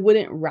I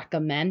wouldn't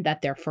recommend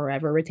that their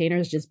forever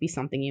retainers just be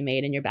something you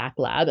made in your back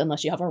lab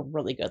unless you have a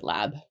really good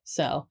lab.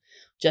 So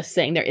just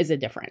saying, there is a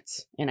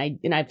difference. And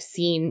I've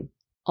seen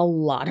a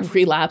lot of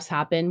relapse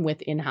happen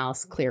with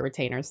in-house clear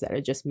retainers that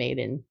are just made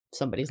in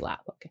somebody's lab.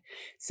 Okay.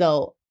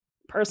 So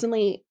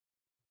personally,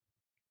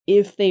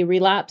 if they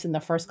relapse in the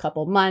first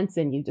couple months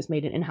and you just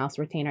made an in-house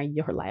retainer,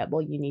 you're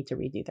liable. You need to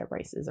redo their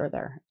braces or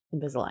their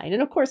Invisalign.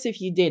 And of course,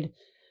 if you did,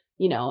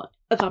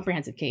 a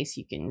comprehensive case,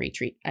 you can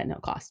retreat at no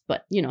cost,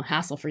 but,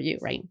 hassle for you,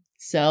 right?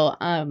 So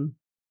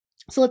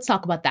let's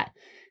talk about that.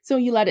 So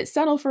you let it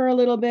settle for a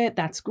little bit.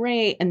 That's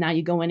great. And now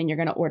you go in and you're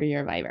going to order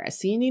your Vivara.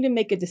 So you need to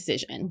make a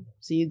decision.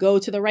 So you go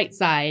to the right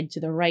side, to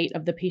the right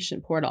of the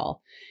patient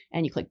portal,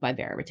 and you click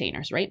Vivara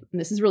retainers, right? And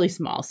this is really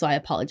small, so I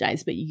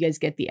apologize, but you guys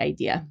get the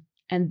idea.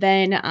 And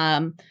then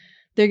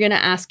they're going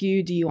to ask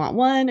you, do you want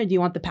 1 or do you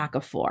want the pack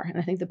of 4? And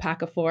I think the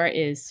pack of 4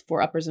 is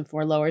 4 uppers and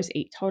 4 lowers.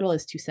 8 total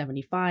is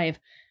 $275.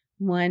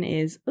 1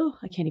 is,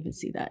 I can't even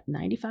see that,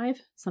 $95,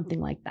 something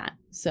like that.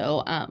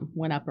 So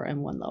 1 upper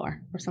and 1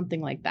 lower or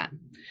something like that.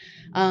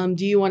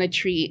 Do you want to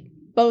treat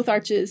both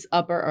arches,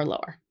 upper or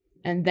lower?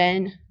 And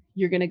then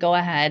you're going to go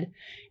ahead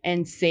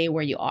and say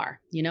where you are.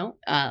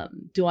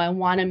 Do I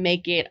want to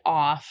make it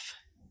off?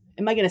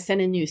 Am I going to send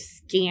a new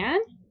scan?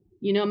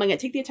 Am I going to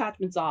take the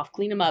attachments off,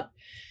 clean them up,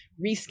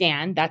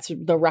 rescan? That's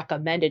the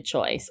recommended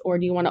choice. Or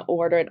do you want to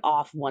order it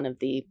off one of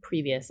the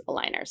previous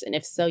aligners? And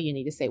if so, you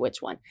need to say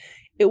which one.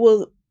 It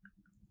will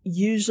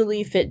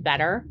usually fit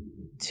better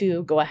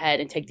to go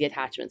ahead and take the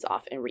attachments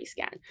off and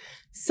rescan.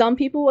 Some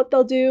people, what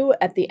they'll do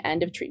at the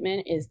end of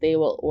treatment is they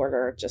will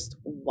order just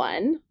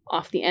 1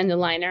 off the end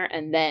aligner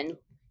and then,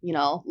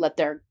 let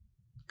their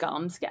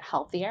gums get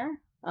healthier,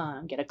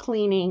 get a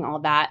cleaning, all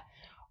that,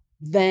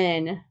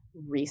 then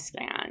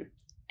rescan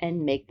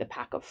and make the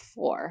pack of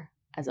 4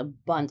 as a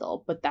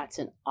bundle, but that's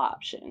an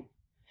option.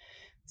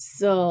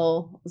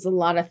 So there's a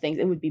lot of things.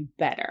 It would be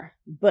better,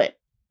 but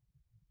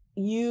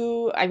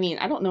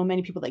I don't know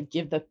many people that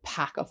give the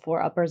pack of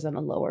 4 uppers and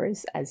the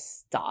lowers as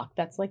stock.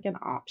 That's like an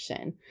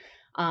option.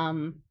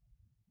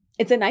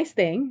 It's a nice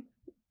thing,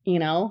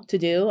 to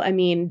do.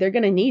 They're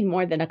going to need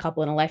more than a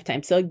couple in a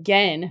lifetime. So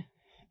again,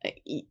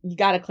 you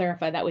got to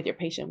clarify that with your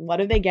patient.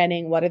 What are they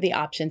getting? What are the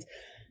options?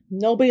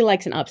 Nobody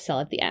likes an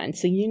upsell at the end.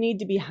 So you need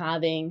to be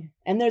having,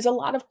 and there's a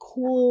lot of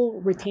cool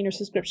retainer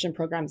subscription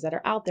programs that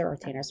are out there.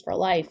 Retainers for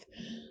life,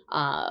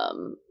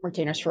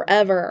 Retainers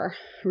Forever,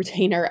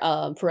 Retainer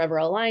Forever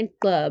Align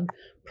Club,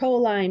 Pro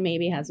Align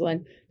maybe has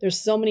one. There's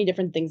so many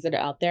different things that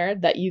are out there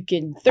that you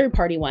can,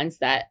 third-party ones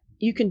that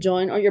you can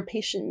join or your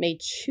patient may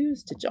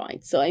choose to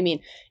join. So, if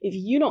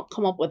you don't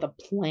come up with a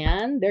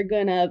plan,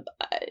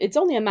 it's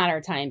only a matter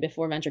of time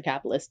before venture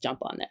capitalists jump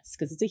on this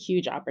because it's a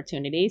huge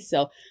opportunity.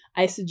 So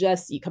I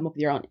suggest you come up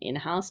with your own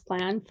in-house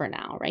plan for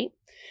now, right?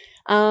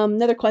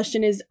 Another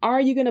question is,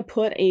 are you going to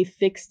put a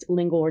fixed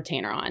lingual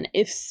retainer on?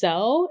 If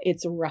so,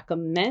 it's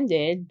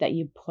recommended that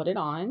you put it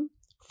on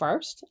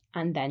first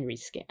and then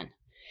rescan.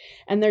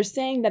 And they're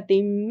saying that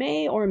they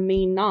may or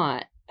may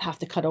not have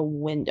to cut a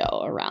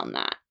window around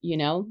that, you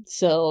know?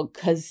 So,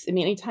 because I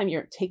mean, anytime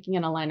you're taking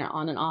an aligner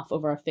on and off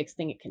over a fixed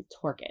thing, it can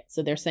torque it.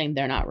 So they're saying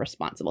they're not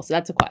responsible. So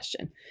that's a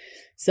question.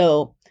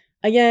 So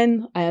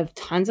again, I have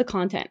tons of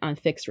content on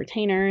fixed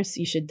retainers.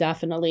 You should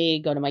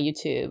definitely go to my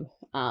YouTube,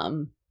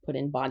 put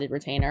in bonded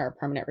retainer or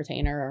permanent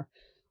retainer or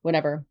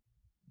whatever.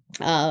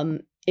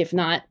 If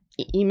not,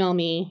 email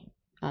me,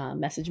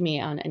 message me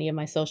on any of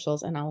my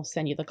socials and I'll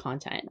send you the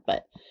content.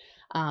 But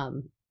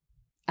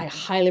I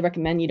highly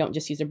recommend you don't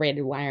just use a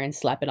braided wire and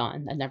slap it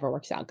on. That never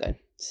works out good.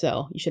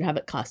 So you should have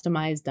it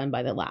customized, done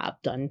by the lab,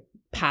 done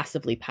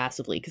passively,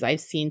 because I've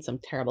seen some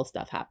terrible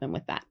stuff happen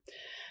with that.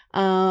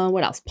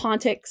 What else?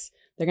 Pontics.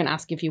 They're going to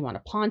ask you if you want a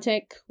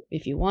Pontic.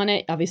 If you want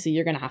it, obviously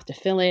you're going to have to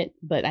fill it,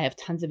 but I have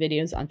tons of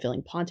videos on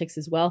filling Pontics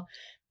as well.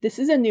 This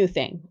is a new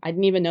thing. I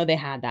didn't even know they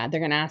had that. They're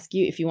going to ask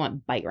you if you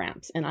want bite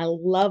ramps. And I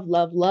love,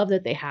 love, love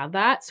that they have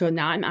that. So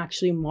now I'm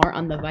actually more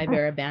on the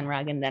Vivara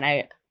bandwagon than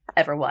I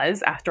ever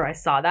was after I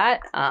saw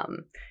that.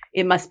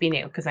 It must be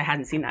new because I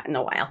hadn't seen that in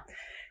a while.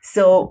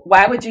 So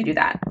why would you do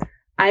that?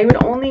 I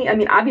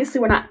mean, obviously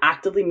we're not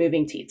actively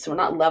moving teeth, so we're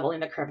not leveling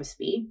the curve of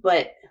speed,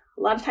 but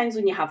a lot of times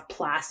when you have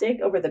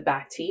plastic over the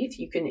back teeth,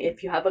 you can,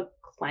 if you have a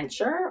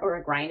clencher or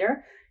a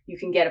grinder, you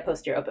can get a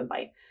posterior open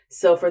bite.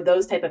 So for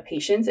those type of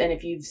patients, and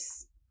if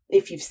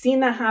you've seen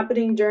that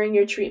happening during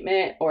your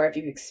treatment, or if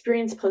you've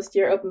experienced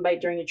posterior open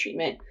bite during your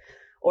treatment,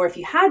 or if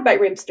you had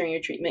bite ramps during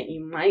your treatment,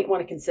 you might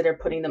want to consider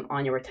putting them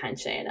on your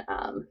retention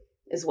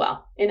as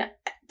well. And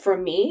for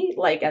me,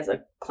 like as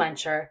a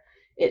clencher,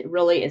 it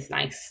really is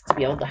nice to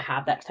be able to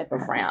have that type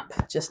of ramp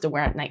just to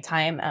wear at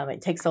nighttime.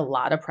 It takes a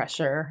lot of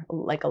pressure,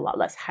 like a lot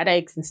less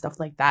headaches and stuff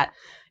like that.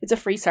 It's a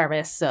free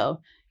service, so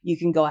you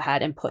can go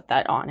ahead and put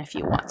that on if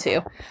you want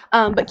to.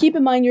 But keep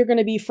in mind, you're going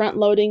to be front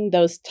loading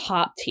those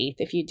top teeth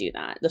if you do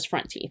that, those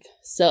front teeth.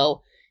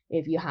 So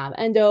if you have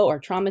endo or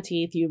trauma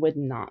teeth, you would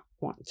not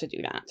want to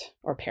do that,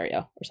 or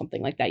perio or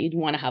something like that. You'd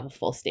want to have a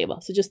full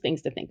stable. So just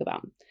things to think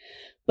about.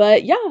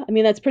 But yeah, I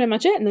mean, that's pretty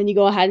much it. And then you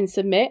go ahead and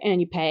submit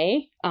and you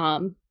pay,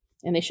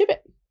 and they ship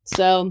it.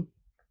 So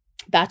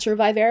that's your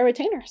Vivara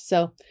retainer.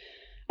 So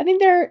I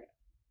think they're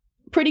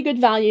pretty good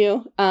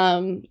value.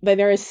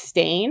 Vivara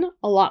stain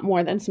a lot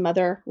more than some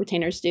other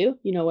retainers do,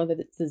 you know, whether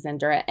it's the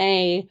Zendura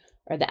A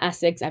or the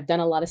Essex. I've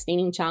done a lot of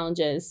staining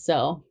challenges.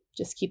 So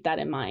just keep that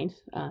in mind,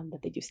 that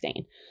they do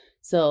stain.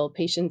 So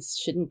patients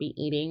shouldn't be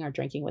eating or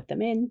drinking with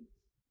them in,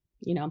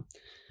 you know.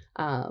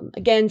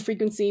 Again,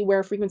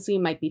 wear frequency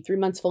might be 3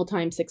 months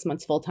full-time, 6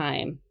 months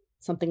full-time,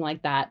 something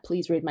like that.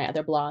 Please read my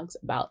other blogs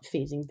about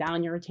phasing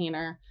down your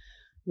retainer,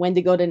 when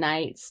to go to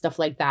night, stuff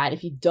like that.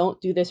 If you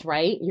don't do this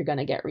right, you're going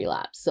to get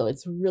relapse. So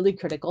it's really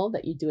critical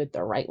that you do it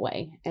the right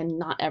way, and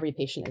not every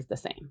patient is the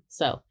same.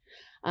 So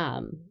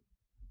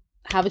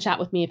have a chat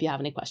with me if you have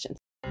any questions.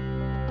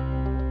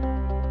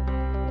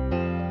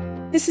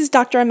 This is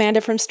Dr. Amanda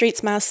from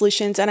StraightSmile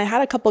Solutions, and I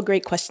had a couple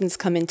great questions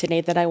come in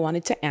today that I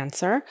wanted to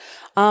answer.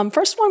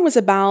 First one was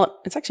about,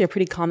 it's actually a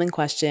pretty common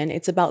question.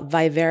 It's about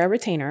Vivara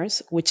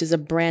retainers, which is a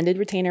branded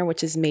retainer,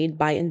 which is made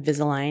by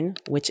Invisalign,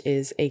 which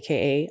is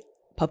AKA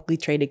publicly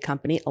traded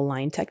company,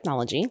 Align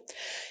Technology.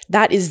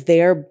 That is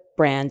their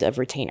brand of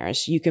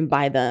retainers. You can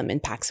buy them in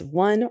packs of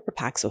 1 or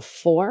packs of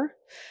 4.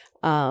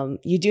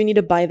 You do need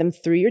to buy them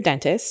through your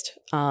dentist.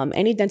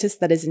 Any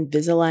dentist that is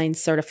Invisalign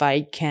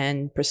certified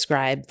can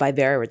prescribe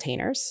Vivara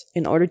retainers.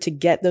 In order to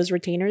get those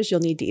retainers, you'll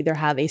need to either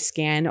have a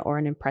scan or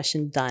an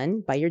impression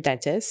done by your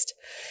dentist.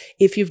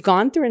 If you've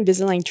gone through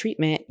Invisalign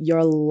treatment,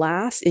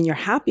 and you're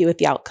happy with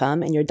the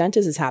outcome, and your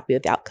dentist is happy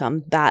with the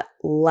outcome, that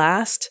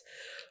last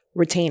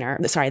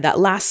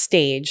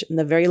stage, and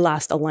the very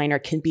last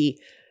aligner can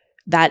be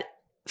that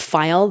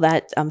file,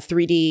 that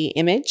 3D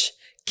image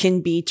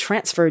can be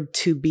transferred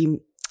to be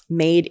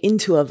made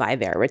into a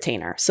Vivara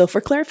retainer. So for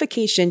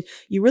clarification,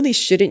 you really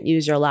shouldn't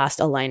use your last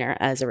aligner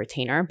as a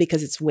retainer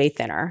because it's way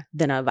thinner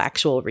than an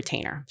actual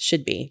retainer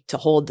should be to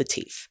hold the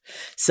teeth.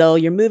 So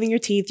you're moving your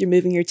teeth.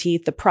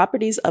 The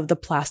properties of the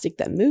plastic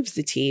that moves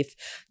the teeth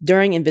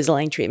during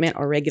Invisalign treatment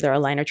or regular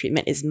aligner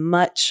treatment is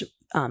much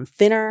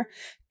thinner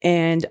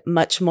and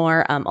much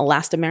more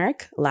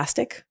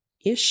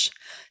elastic-ish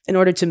in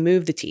order to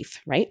move the teeth,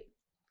 right?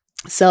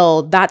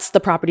 So that's the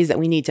properties that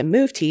we need to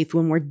move teeth.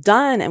 When we're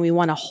done and we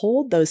want to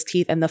hold those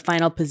teeth in the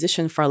final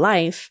position for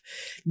life,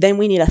 then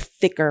we need a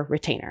thicker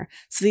retainer.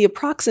 So the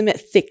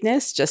approximate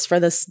thickness, just for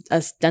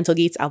us dental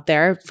geeks out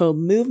there, for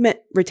movement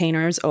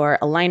retainers or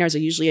aligners are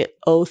usually at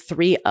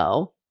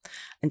 0.30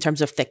 in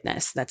terms of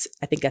thickness.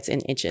 I think that's in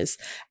inches.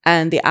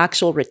 And the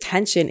actual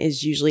retention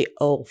is usually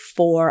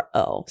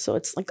 0.40. So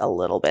it's like a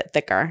little bit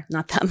thicker,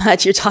 not that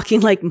much. You're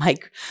talking like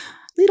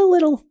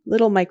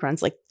little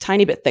microns, like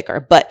tiny bit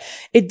thicker, but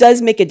it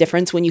does make a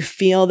difference when you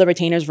feel the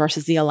retainers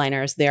versus the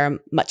aligners. They're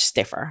much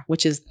stiffer,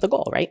 which is the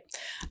goal, right?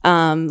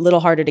 Little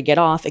harder to get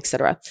off,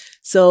 etc.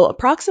 So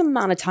approximate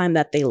amount of time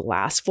that they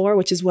last for,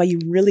 which is why you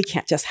really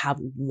can't just have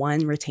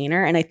one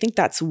retainer. And I think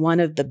that's one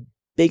of the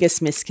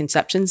biggest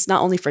misconceptions,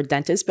 not only for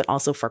dentists, but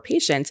also for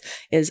patients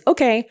is,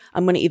 okay,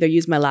 I'm going to either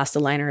use my last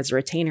aligner as a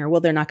retainer.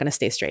 Well, they're not going to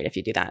stay straight if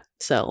you do that.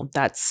 So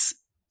that's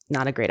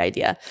not a great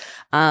idea.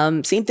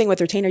 Same thing with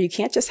retainer. You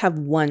can't just have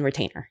one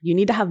retainer. You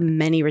need to have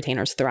many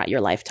retainers throughout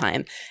your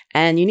lifetime.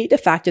 And you need to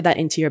factor that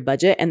into your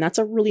budget. And that's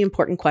a really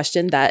important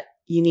question that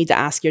you need to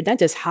ask your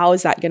dentist. How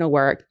is that going to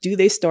work? Do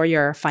they store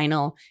your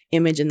final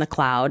image in the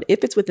cloud?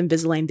 If it's with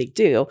Invisalign, they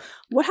do.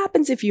 What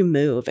happens if you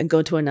move and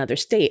go to another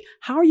state?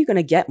 How are you going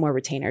to get more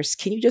retainers?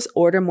 Can you just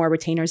order more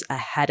retainers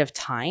ahead of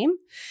time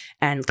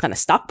and kind of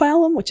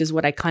stockpile them, which is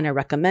what I kind of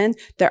recommend?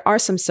 There are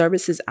some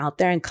services out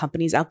there and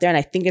companies out there, and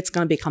I think it's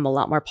going to become a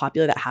lot more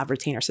popular that have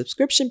retainer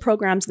subscription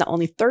programs, not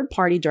only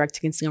third-party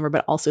direct-to-consumer,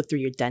 but also through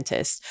your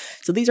dentist.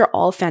 So these are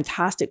all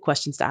fantastic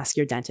questions to ask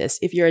your dentist.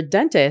 If you're a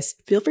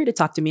dentist, feel free to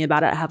talk to me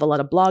about it. I have a lot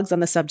of blogs on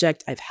the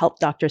subject. I've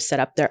helped doctors set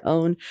up their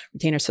own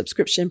retainer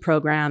subscription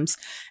programs.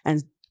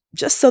 And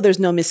just so there's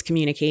no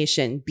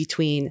miscommunication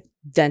between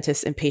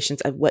dentists and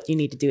patients of what you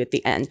need to do at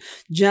the end.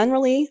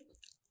 Generally,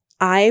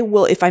 I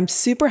will, if I'm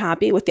super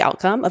happy with the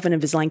outcome of an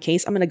Invisalign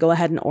case, I'm going to go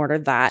ahead and order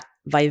that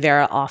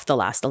Vivara off the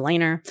last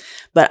aligner,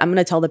 but I'm going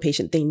to tell the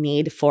patient they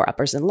need 4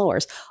 uppers and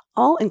lowers.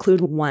 I'll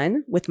include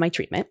 1 with my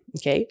treatment.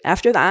 Okay.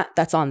 After that,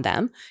 that's on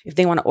them. If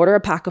they want to order a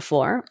pack of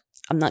 4,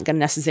 I'm not going to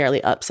necessarily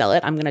upsell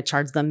it. I'm going to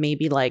charge them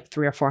maybe like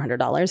 $300 or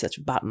 $400. That's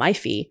about my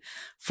fee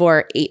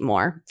for 8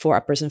 more, 4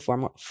 uppers and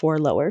 4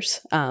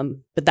 lowers.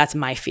 But that's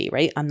my fee,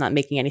 right? I'm not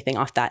making anything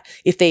off that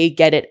if they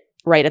get it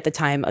right at the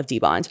time of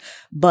debond.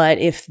 But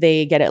if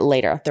they get it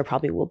later, there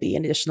probably will be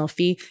an additional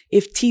fee.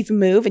 If teeth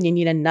move and you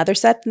need another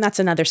set, then that's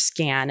another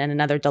scan and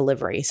another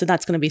delivery. So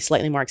that's going to be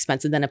slightly more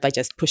expensive than if I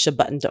just push a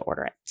button to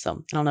order it. So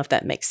I don't know if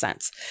that makes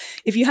sense.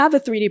 If you have a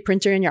 3D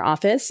printer in your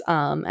office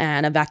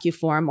and a vacuum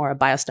form or a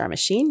BioStar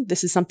machine,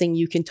 this is something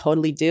you can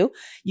totally do.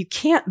 You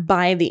can't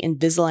buy the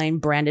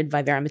Invisalign branded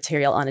Vivara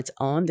material on its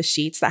own, the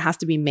sheets. That has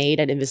to be made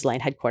at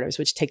Invisalign headquarters,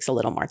 which takes a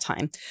little more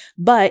time.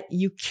 But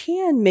you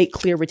can make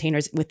clear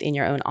retainers within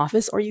your own office,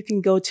 or you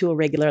can go to a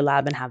regular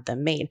lab and have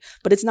them made,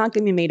 but it's not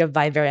going to be made of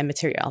Vivara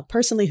material.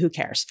 Personally, who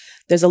cares?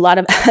 There's a lot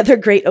of other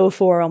great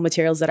O4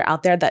 materials that are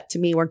out there that to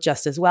me work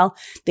just as well.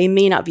 They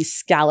may not be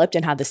scalloped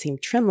and have the same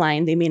trim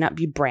line. They may not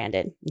be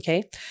branded.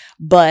 Okay.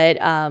 But,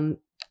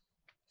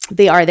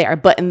 they are there.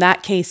 But in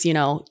that case, you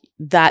know,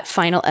 that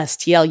final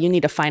STL, you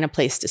need to find a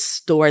place to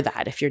store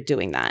that if you're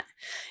doing that,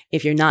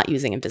 if you're not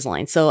using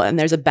Invisalign. So, and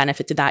there's a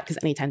benefit to that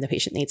because anytime the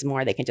patient needs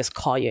more, they can just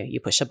call you, you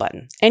push a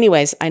button.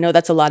 Anyways, I know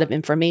that's a lot of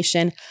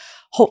information.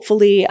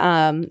 Hopefully,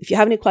 if you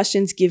have any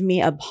questions, give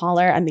me a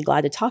holler. I'd be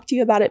glad to talk to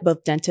you about it,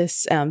 both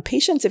dentists,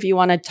 patients. If you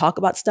want to talk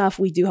about stuff,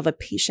 we do have a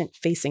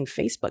patient-facing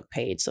Facebook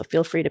page, so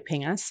feel free to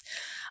ping us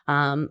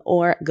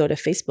or go to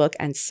Facebook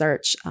and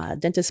search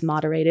Dentist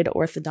Moderated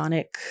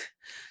Orthodontic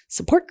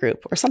Support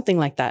Group or something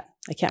like that.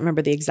 I can't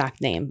remember the exact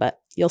name, but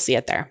you'll see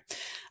it there.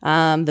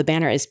 The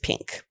banner is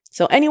pink.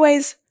 So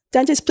anyways,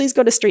 dentists, please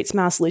go to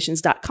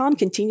StraightSmileSolutions.com.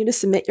 Continue to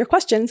submit your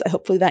questions.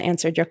 Hopefully that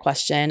answered your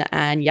question.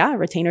 And yeah,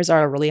 retainers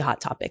are a really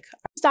hot topic.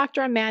 It's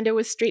Dr. Amanda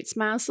with Straight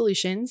Smile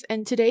Solutions.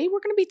 And today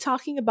we're going to be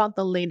talking about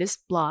the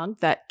latest blog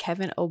that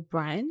Kevin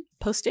O'Brien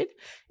posted.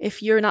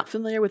 If you're not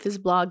familiar with his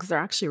blogs, they're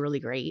actually really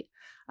great.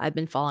 I've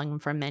been following him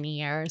for many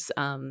years.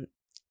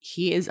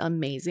 He is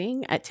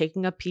amazing at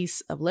taking a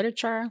piece of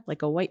literature,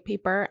 like a white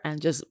paper, and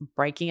just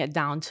breaking it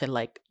down to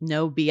like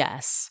no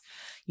BS,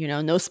 you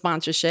know, no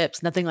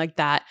sponsorships, nothing like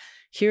that.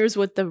 Here's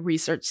what the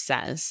research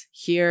says.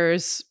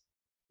 Here's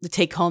the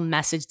take-home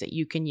message that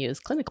you can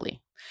use clinically.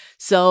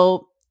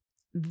 So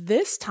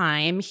this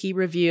time he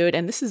reviewed,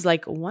 and this is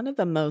like one of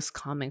the most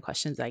common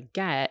questions I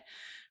get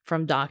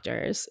from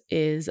doctors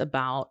is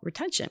about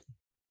retention.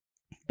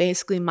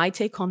 Basically, my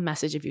take-home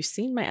message, if you've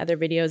seen my other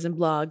videos and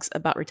blogs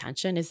about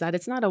retention, is that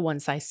it's not a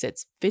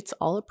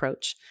one-size-fits-all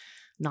approach.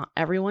 Not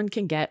everyone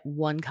can get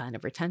one kind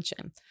of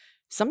retention.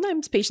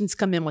 Sometimes patients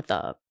come in with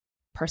a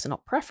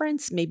personal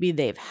preference. Maybe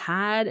they've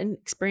had an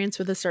experience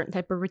with a certain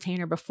type of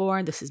retainer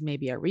before. This is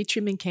maybe a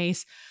retreatment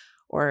case,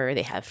 or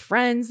they have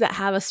friends that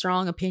have a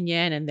strong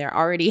opinion and they're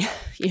already,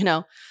 you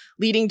know,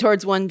 leading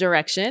towards one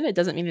direction. It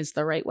doesn't mean it's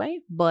the right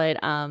way, but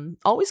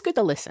always good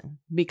to listen,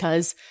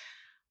 because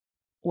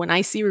when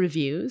I see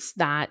reviews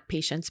that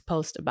patients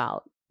post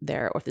about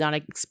their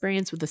orthodontic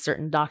experience with a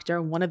certain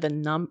doctor, one of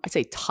the I'd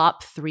say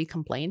top 3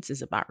 complaints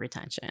is about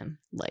retention.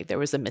 Like there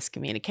was a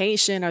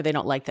miscommunication, or they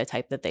don't like the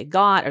type that they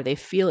got, or they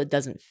feel it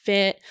doesn't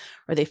fit,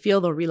 or they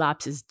feel the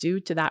relapse is due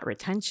to that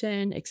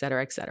retention, et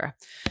cetera, et cetera.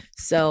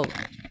 So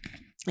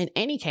in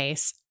any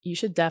case, you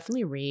should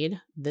definitely read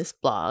this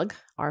blog,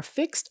 Are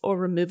Fixed or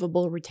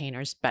Removable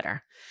Retainers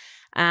Better?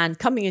 And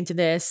coming into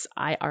this,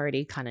 I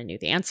already kind of knew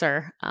the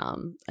answer.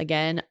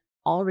 Again,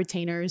 all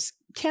retainers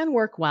can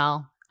work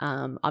well.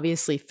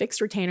 Obviously,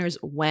 fixed retainers,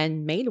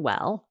 when made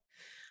well,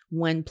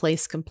 when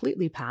placed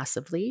completely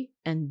passively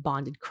and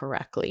bonded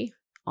correctly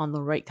on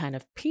the right kind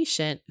of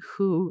patient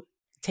who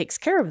takes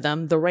care of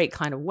them the right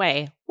kind of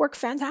way, work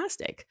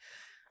fantastic.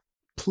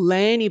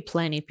 Plenty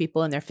of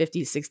people in their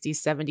 50s, 60s,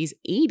 70s,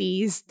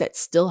 80s that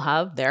still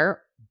have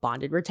their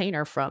bonded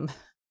retainer from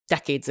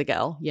decades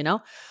ago, you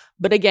know?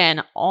 But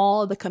again,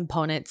 all the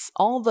components,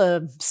 all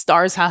the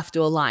stars have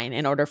to align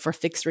in order for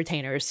fixed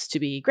retainers to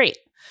be great.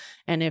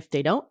 And if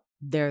they don't,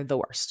 they're the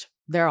worst.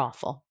 They're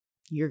awful.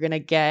 You're going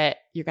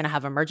to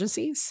have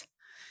emergencies,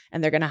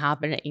 and they're going to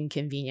happen at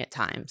inconvenient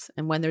times.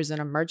 And when there's an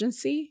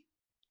emergency,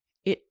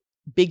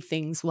 big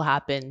things will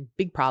happen,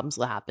 big problems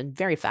will happen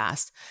very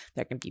fast.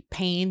 There can be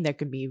pain, there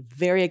can be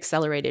very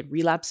accelerated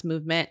relapse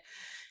movement.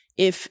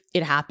 If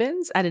it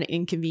happens at an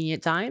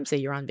inconvenient time, say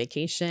you're on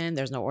vacation,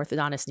 there's no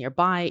orthodontist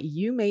nearby,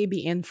 you may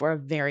be in for a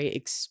very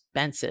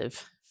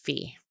expensive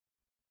fee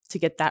to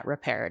get that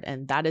repaired.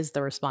 And that is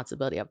the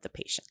responsibility of the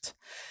patient.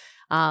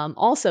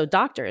 Also,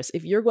 doctors,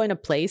 if you're going to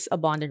place a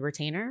bonded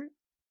retainer,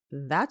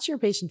 that's your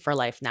patient for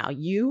life now.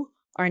 You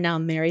are now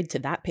married to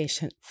that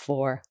patient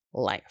for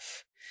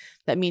life.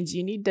 That means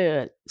you need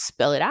to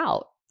spell it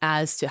out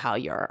as to how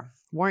your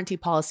warranty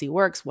policy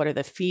works. What are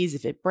the fees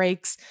if it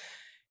breaks?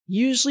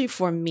 Usually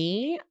for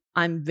me,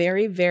 I'm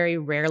very, very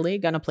rarely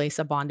going to place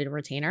a bonded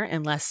retainer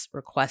unless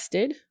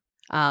requested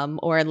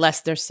or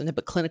unless there's some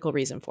clinical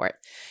reason for it.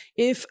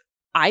 If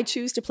I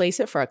choose to place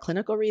it for a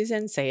clinical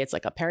reason, say it's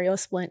like a perio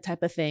splint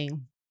type of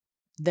thing,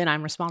 then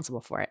I'm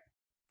responsible for it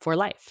for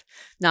life.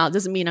 Now, it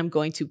doesn't mean I'm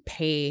going to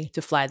pay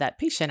to fly that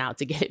patient out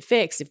to get it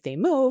fixed. If they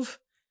move,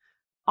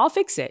 I'll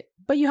fix it,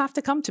 but you have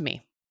to come to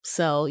me.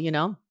 So,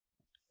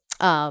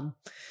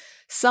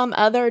 some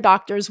other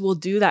doctors will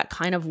do that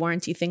kind of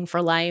warranty thing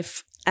for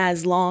life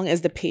as long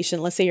as the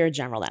patient, let's say you're a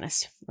general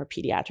dentist or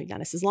pediatric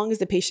dentist, as long as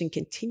the patient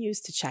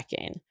continues to check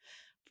in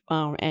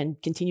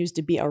and continues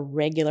to be a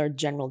regular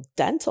general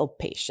dental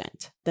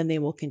patient, then they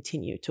will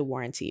continue to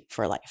warranty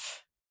for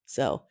life.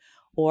 So,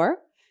 or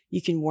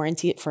you can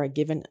warranty it for a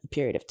given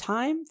period of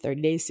time,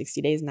 30 days,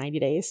 60 days, 90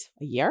 days,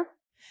 a year.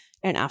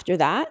 And after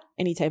that,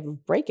 any type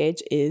of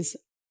breakage is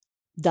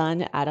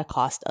done at a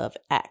cost of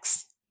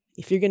X.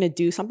 If you're going to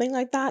do something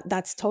like that,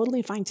 that's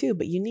totally fine too,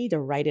 but you need to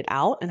write it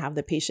out and have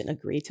the patient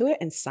agree to it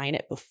and sign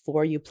it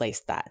before you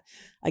place that.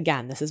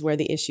 Again, this is where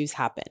the issues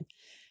happen.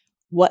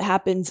 What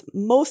happens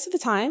most of the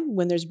time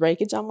when there's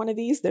breakage on one of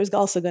these, there's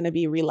also going to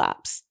be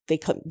relapse. They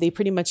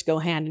pretty much go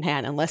hand in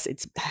hand unless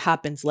it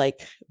happens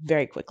like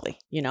very quickly.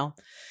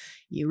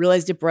 You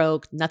realized it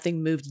broke,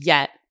 nothing moved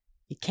yet.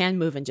 It can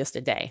move in just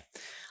a day.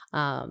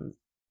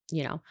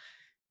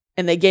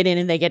 And they get in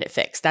and they get it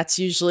fixed. That's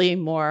usually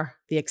more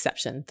the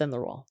exception than the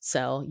rule.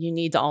 So you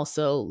need to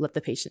also let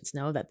the patients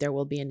know that there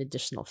will be an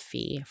additional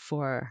fee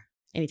for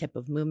any type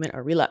of movement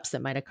or relapse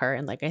that might occur.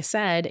 And like I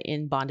said,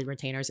 in bonded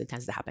retainers, it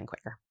tends to happen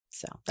quicker.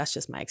 So that's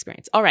just my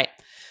experience. All right.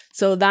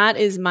 So that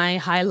is my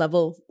high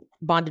level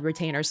bonded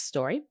retainers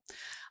story.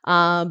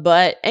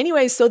 But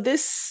anyway, so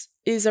this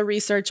is a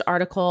research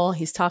article.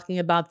 He's talking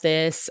about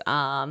this.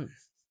 I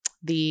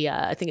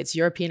think it's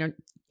European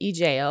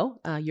EJO,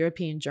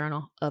 European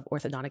Journal of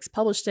Orthodontics,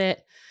 published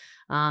it.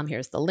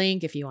 Here's the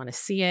link if you want to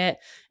see it.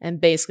 And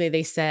basically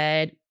they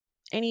said,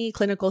 any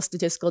clinical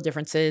statistical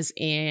differences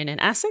in an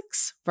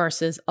Essex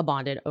versus a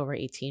bonded over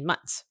 18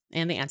 months?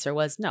 And the answer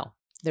was no,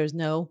 there's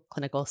no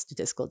clinical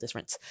statistical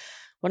difference.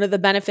 One of the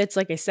benefits,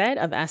 like I said,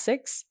 of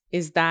Essex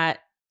is that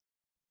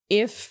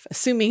if,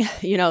 assuming,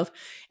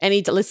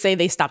 let's say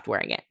they stopped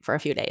wearing it for a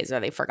few days or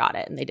they forgot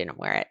it and they didn't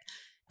wear it.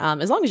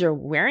 As long as you're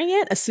wearing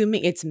it,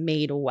 assuming it's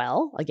made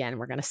well, again,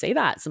 we're going to say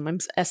that.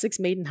 Sometimes Essex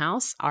made in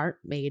house aren't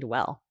made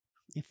well.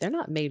 If they're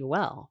not made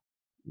well,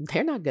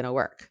 they're not going to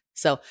work.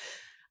 So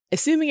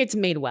assuming it's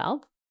made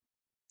well,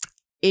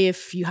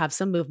 if you have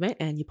some movement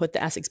and you put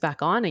the Essex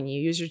back on and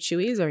you use your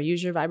chewies or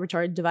use your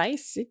vibratory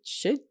device, it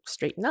should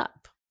straighten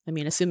up. I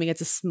mean, assuming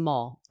it's a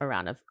small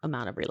amount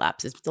of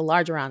relapse. If it's a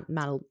large amount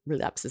of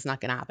relapse, it's not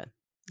going to happen.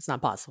 It's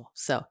not possible.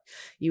 So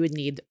you would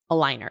need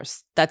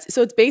aligners.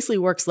 So it basically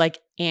works like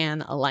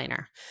an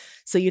aligner.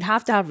 So you'd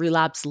have to have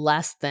relapse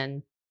less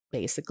than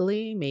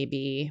basically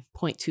maybe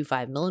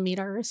 0.25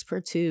 millimeters per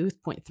tooth,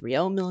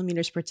 0.30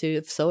 millimeters per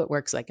tooth. So it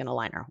works like an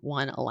aligner,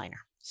 one aligner.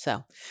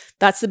 So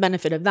that's the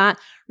benefit of that.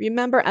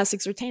 Remember,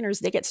 Essex retainers,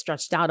 they get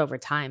stretched out over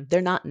time.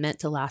 They're not meant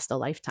to last a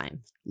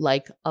lifetime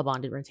like a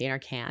bonded retainer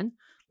can,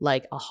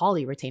 like a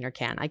Holly retainer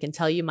can. I can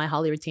tell you my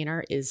Holly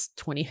retainer is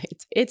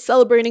it's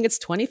celebrating its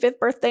 25th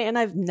birthday and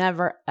I've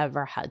never,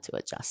 ever had to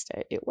adjust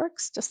it. It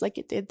works just like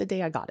it did the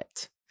day I got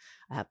it.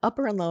 I have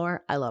upper and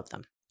lower. I love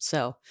them.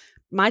 So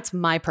it's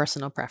my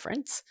personal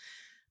preference,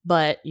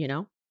 but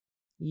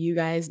you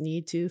guys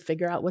need to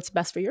figure out what's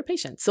best for your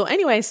patient. So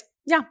anyways,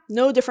 yeah,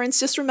 no difference.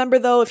 Just remember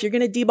though, if you're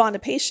going to debond a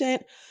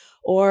patient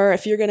or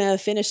if you're going to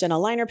finish an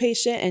aligner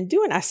patient and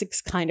do an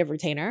Essex kind of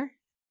retainer,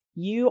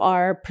 you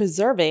are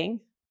preserving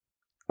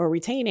or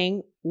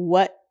retaining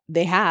what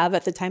they have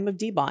at the time of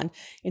debond.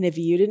 And if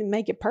you didn't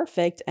make it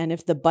perfect, and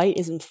if the bite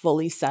isn't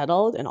fully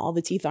settled and all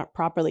the teeth aren't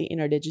properly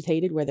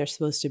interdigitated where they're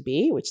supposed to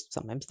be, which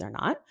sometimes they're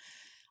not,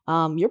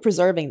 you're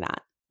preserving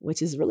that.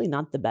 which is really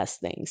not the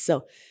best thing.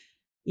 So,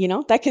 you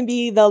know, that can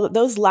be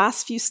those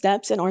last few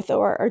steps in ortho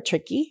are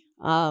tricky.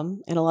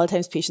 And a lot of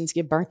times patients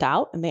get burnt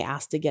out and they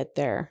ask to get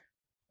their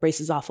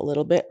braces off a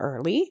little bit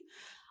early,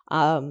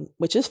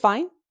 which is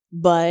fine.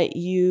 But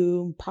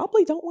you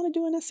probably don't want to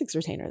do an S6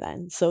 retainer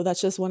then. So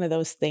that's just one of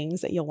those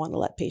things that you'll want to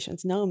let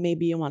patients know.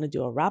 Maybe you want to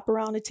do a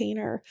wraparound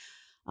retainer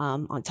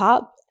on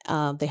top.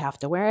 They have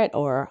to wear it,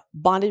 or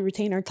bonded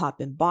retainer top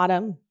and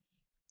bottom.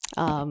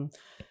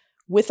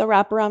 With a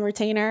wraparound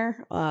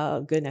retainer,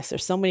 goodness,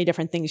 there's so many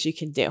different things you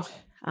can do.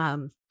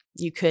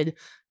 You could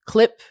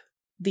clip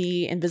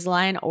the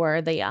Invisalign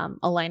or the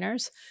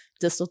aligners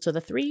distal to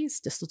the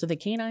 3s, distal to the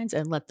canines,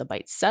 and let the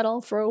bite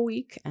settle for a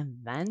week and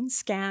then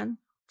scan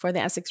for the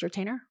S6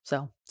 retainer.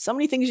 So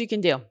many things you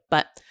can do.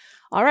 But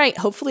all right,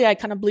 hopefully I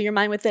kind of blew your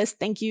mind with this.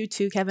 Thank you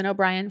to Kevin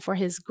O'Brien for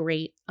his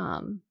great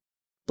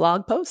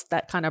blog post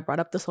that kind of brought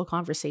up this whole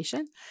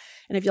conversation.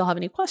 And if you'll have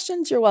any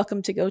questions, you're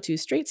welcome to go to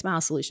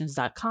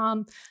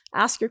StraightSmileSolutions.com,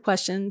 ask your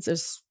questions.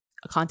 There's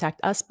a contact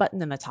us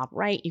button in the top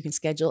right. You can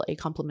schedule a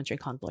complimentary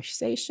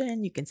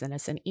conversation. You can send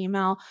us an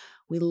email.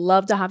 We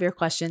love to have your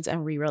questions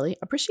and we really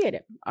appreciate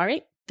it. All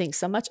right. Thanks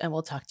so much. And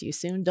we'll talk to you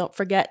soon. Don't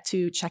forget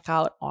to check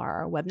out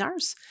our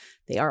webinars.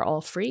 They are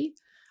all free.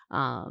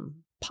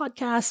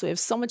 Podcasts. We have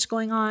so much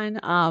going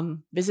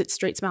on. Visit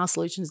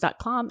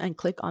StraightSmileSolutions.com and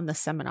click on the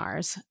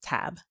seminars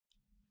tab.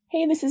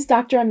 Hey, this is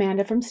Dr.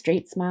 Amanda from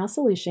StraightSmile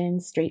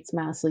Solutions,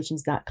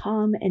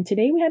 StraightSmileSolutions.com. And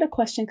today we had a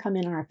question come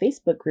in on our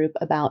Facebook group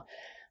about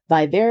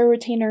Vivara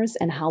retainers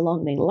and how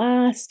long they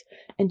last,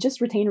 and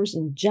just retainers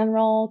in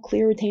general,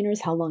 clear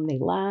retainers, how long they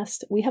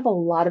last. We have a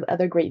lot of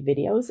other great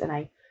videos, and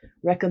I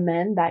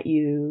recommend that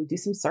you do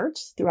some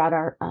search throughout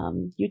our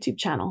YouTube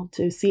channel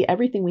to see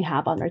everything we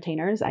have on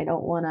retainers. I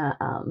don't want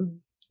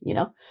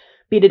to,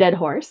 beat a dead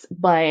horse,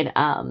 but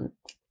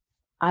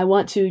I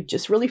want to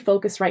just really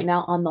focus right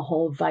now on the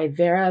whole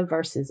Vivara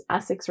versus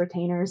S6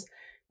 retainers,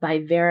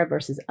 Vivara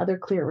versus other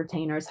clear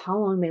retainers, how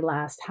long they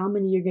last, how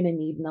many you're going to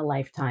need in a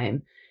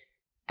lifetime,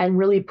 and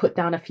really put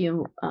down a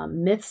few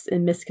myths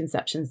and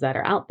misconceptions that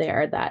are out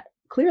there that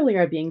clearly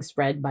are being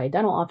spread by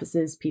dental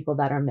offices, people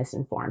that are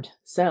misinformed.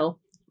 So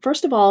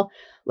first of all,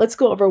 let's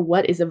go over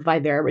what is a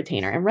Vivara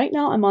retainer. And right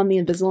now I'm on the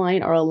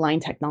Invisalign or Align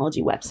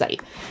Technology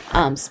website.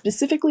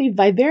 Specifically,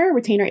 Vivara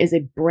retainer is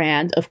a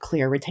brand of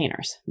clear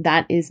retainers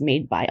that is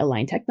made by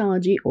Align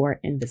Technology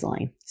or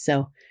Invisalign.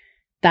 So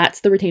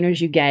that's the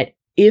retainers you get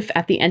if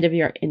at the end of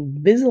your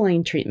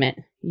Invisalign treatment,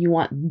 you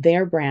want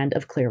their brand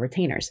of clear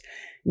retainers.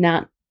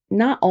 Now,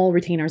 not all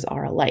retainers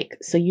are alike.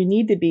 So you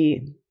need to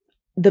be,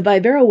 the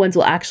Vivara ones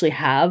will actually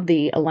have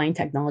the Align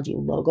Technology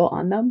logo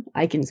on them.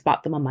 I can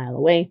spot them a mile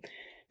away.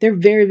 They're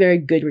very, very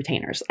good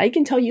retainers. I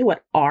can tell you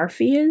what our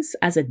fee is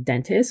as a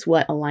dentist,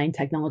 what Align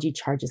Technology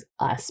charges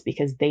us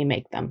because they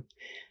make them,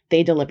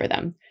 they deliver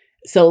them.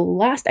 So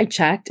last I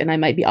checked, and I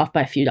might be off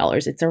by a few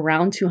dollars, it's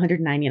around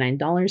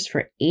 $299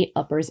 for 8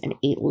 uppers and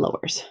 8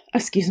 lowers.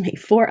 Excuse me,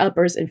 4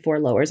 uppers and 4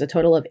 lowers, a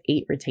total of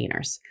 8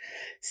 retainers.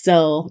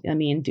 So, I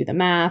mean, do the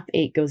math.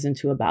 8 goes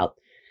into about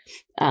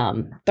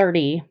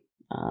 30,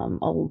 a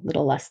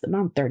little less than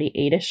around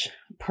 38-ish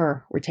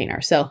per retainer.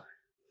 So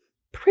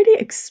pretty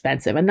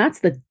expensive. And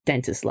that's the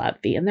dentist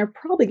lab fee. And they're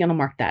probably going to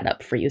mark that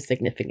up for you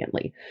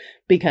significantly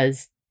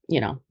because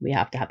we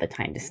have to have the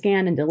time to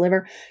scan and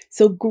deliver.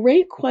 So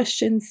great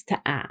questions to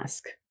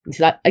ask.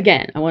 So that,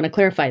 again, I want to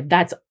clarify,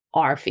 that's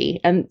our fee.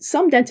 And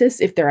some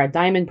dentists, if they're a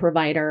diamond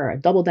provider or a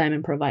double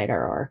diamond provider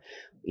or,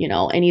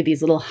 any of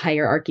these little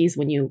hierarchies,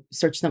 when you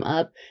search them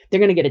up, they're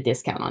going to get a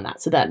discount on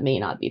that. So that may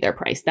not be their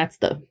price. That's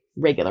the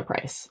regular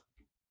price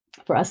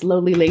for us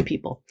lowly lay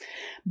people.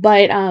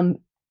 But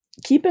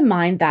keep in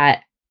mind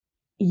that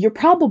you're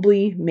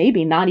probably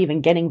maybe not even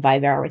getting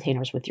Vivara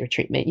retainers with your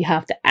treatment. You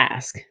have to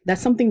ask.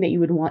 That's something that you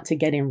would want to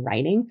get in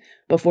writing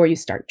before you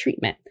start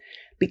treatment,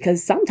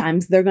 because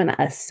sometimes they're going to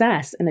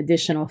assess an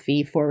additional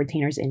fee for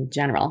retainers in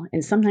general,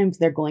 and sometimes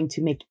they're going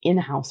to make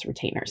in-house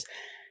retainers.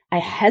 I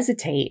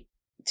hesitate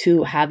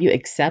to have you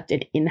accept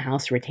an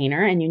in-house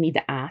retainer, and you need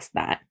to ask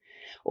that,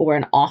 or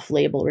an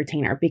off-label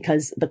retainer,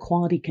 because the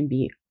quality can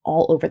be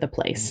all over the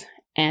place.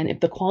 And if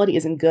the quality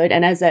isn't good,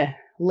 and as a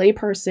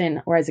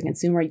layperson or as a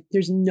consumer,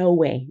 there's no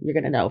way you're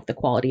going to know if the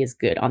quality is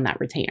good on that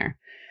retainer.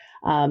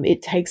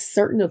 It takes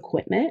certain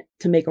equipment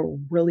to make a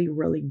really,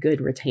 really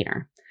good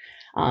retainer.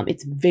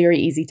 It's very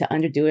easy to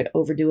underdo it,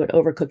 overdo it,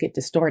 overcook it,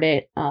 distort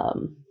it.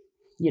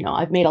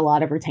 I've made a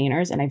lot of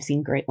retainers and I've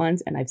seen great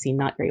ones and I've seen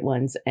not great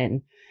ones.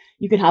 And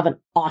you can have an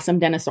awesome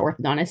dentist or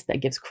orthodontist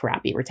that gives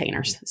crappy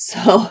retainers.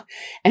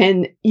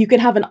 And you can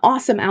have an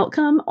awesome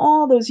outcome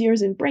all those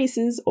years in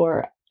braces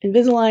or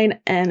Invisalign.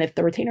 And if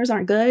the retainers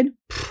aren't good,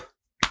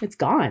 it's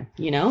gone,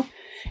 and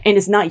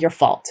it's not your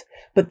fault.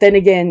 But then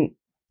again,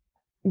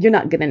 you're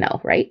not going to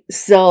know, right?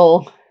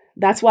 So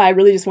that's why I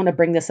really just want to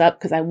bring this up,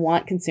 because I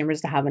want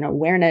consumers to have an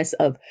awareness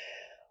of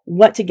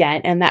what to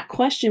get. And that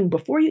question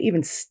before you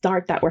even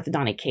start that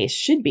orthodontic case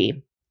should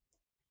be,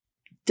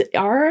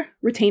 are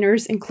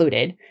retainers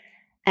included?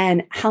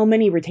 And how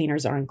many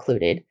retainers are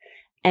included?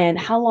 And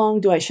how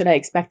long should I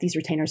expect these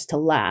retainers to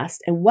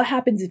last? And what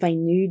happens if I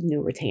need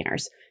new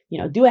retainers?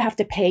 Do I have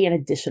to pay an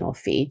additional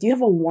fee? Do you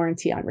have a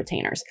warranty on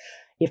retainers?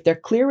 If they're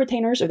clear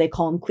retainers, or they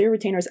call them clear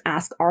retainers,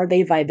 ask, are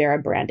they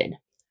Vivara branded?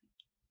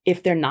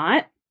 If they're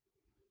not,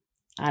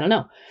 I don't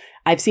know.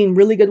 I've seen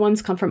really good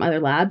ones come from other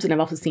labs, and I've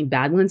also seen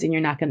bad ones, and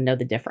you're not going to know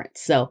the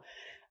difference. So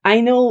I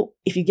know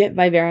if you get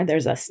Vivara,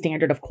 there's a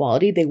standard of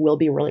quality. They will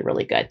be really,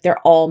 really good. They're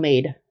all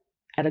made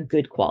at a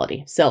good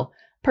quality. So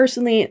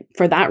personally,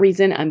 for that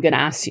reason, I'm going to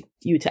ask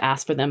you to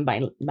ask for them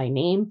by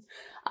name.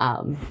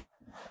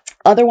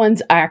 Other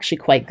ones are actually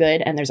quite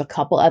good, and there's a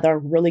couple other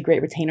really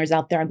great retainers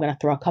out there. I'm going to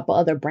throw a couple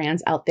other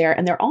brands out there,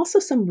 and there are also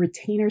some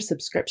retainer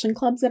subscription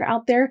clubs that are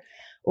out there,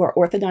 or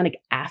orthodontic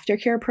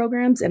aftercare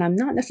programs, and I'm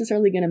not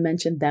necessarily going to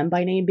mention them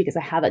by name because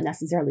I haven't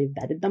necessarily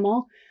vetted them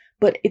all,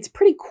 but it's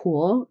pretty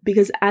cool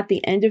because at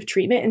the end of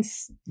treatment,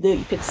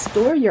 you could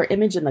store your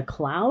image in the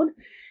cloud,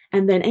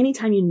 and then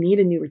anytime you need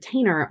a new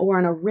retainer or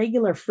on a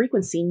regular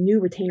frequency, new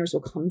retainers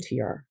will come to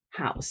your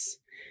house.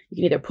 You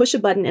can either push a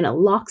button and it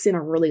locks in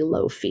a really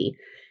low fee.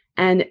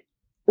 And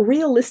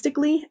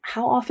realistically,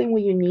 how often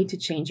will you need to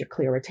change your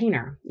clear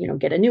retainer?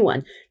 Get a new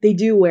one. They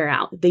do wear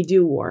out. They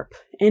do warp.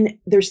 And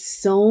there's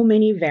so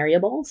many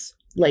variables.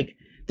 Like,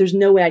 there's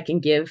no way I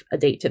can give a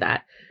date to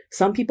that.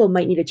 Some people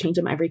might need to change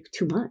them every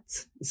 2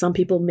 months. Some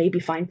people may be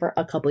fine for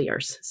a couple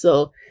years.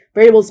 So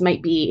variables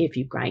might be if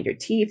you grind your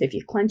teeth, if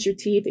you clench your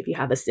teeth, if you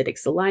have acidic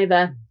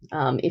saliva,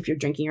 if you're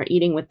drinking or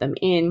eating with them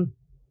in,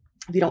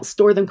 if you don't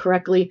store them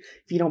correctly,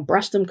 if you don't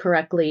brush them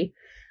correctly.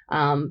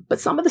 But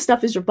some of the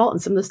stuff is your fault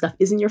and some of the stuff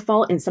isn't your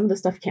fault, and some of the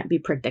stuff can't be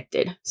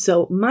predicted.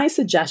 So my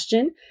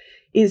suggestion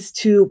is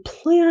to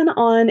plan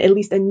on, at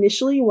least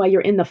initially while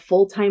you're in the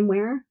full-time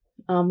wear,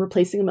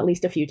 replacing them at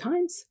least a few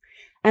times.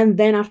 And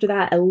then after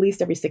that, at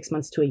least every 6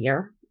 months to a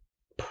year,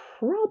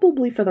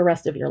 probably for the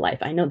rest of your life.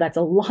 I know that's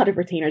a lot of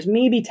retainers.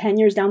 Maybe 10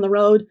 years down the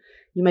road,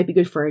 you might be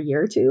good for a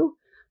year or two.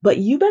 But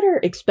you better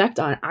expect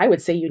I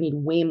would say you need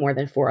way more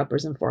than 4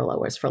 uppers and 4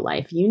 lowers for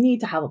life. You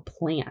need to have a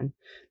plan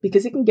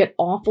because it can get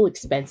awful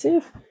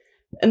expensive.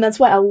 And that's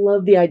why I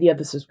love the idea of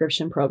the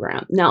subscription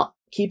program. Now,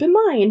 keep in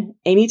mind,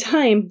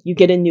 anytime you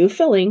get a new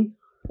filling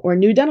or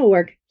new dental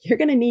work, you're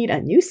going to need a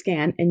new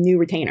scan and new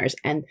retainers.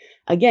 And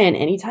again,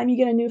 anytime you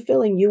get a new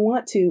filling, you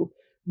want to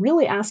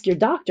really ask your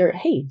doctor,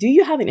 hey, do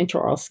you have an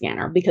intraoral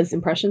scanner? Because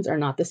impressions are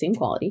not the same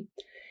quality.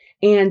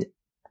 And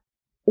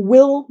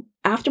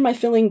after my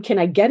filling, can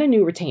I get a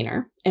new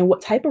retainer? And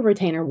what type of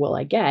retainer will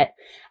I get?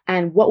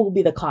 And what will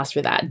be the cost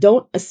for that?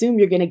 Don't assume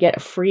you're going to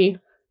get free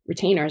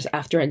retainers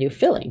after a new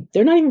filling.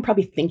 They're not even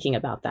probably thinking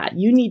about that.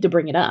 You need to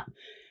bring it up.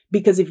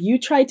 Because if you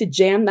try to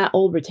jam that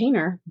old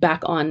retainer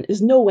back on,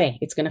 there's no way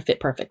it's going to fit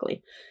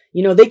perfectly.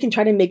 They can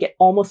try to make it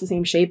almost the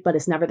same shape, but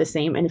it's never the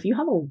same. And if you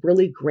have a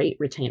really great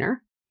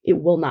retainer,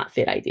 it will not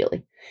fit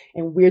ideally.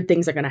 And weird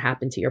things are going to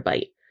happen to your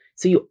bite.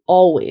 So you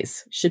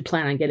always should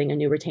plan on getting a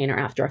new retainer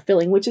after a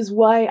filling, which is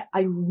why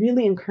I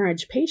really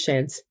encourage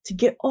patients to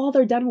get all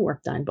their dental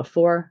work done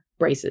before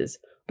braces,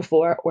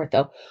 before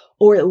ortho,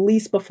 or at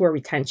least before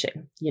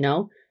retention,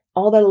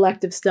 all that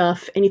elective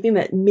stuff, anything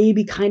that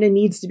maybe kind of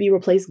needs to be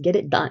replaced, get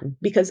it done.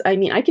 Because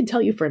I can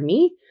tell you for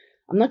me,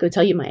 I'm not going to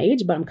tell you my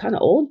age, but I'm kind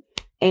of old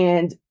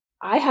and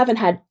I haven't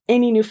had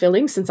any new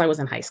fillings since I was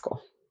in high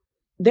school.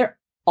 They're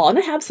all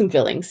going to have some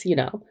fillings,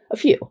 a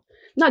few,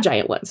 not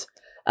giant ones.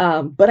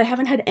 But I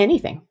haven't had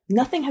anything.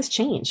 Nothing has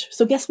changed.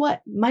 So guess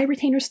what? My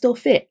retainers still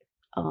fit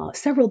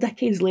several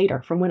decades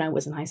later from when I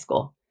was in high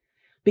school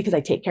because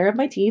I take care of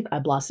my teeth. I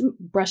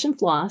brush and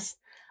floss,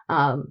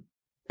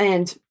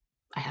 and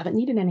I haven't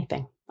needed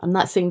anything. I'm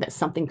not saying that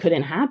something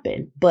couldn't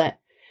happen, but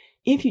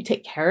if you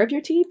take care of your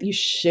teeth, you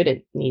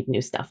shouldn't need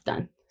new stuff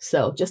done.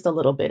 So just a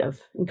little bit of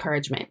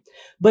encouragement.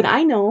 But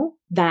I know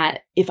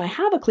that if I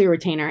have a clear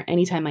retainer,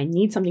 anytime I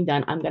need something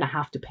done, I'm going to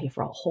have to pay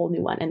for a whole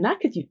new one. And that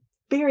could be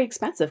very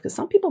expensive because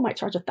some people might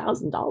charge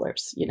 $1,000,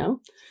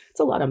 it's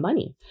a lot of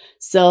money.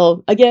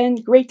 So again,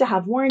 great to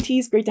have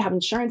warranties, great to have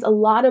insurance. A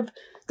lot of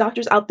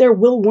doctors out there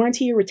will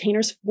warranty your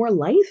retainers for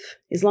life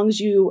as long as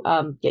you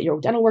get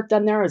your dental work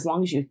done there, as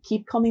long as you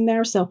keep coming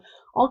there. So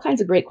all kinds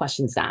of great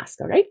questions to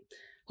ask. All right.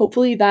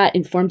 Hopefully that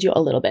informed you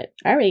a little bit.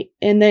 All right.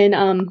 And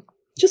then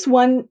just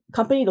one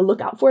company to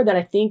look out for that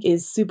I think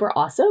is super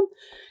awesome.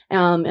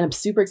 And I'm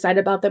super excited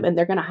about them. And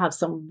they're going to have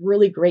some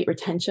really great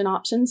retention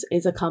options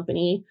is a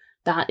company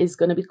that is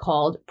going to be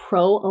called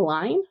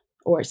ProAlign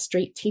or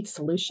Straight Teeth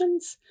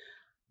Solutions.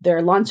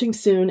 They're launching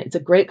soon. It's a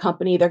great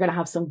company. They're going to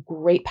have some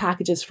great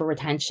packages for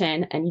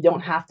retention, and you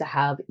don't have to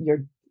have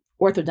your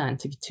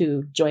orthodont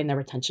to join the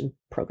retention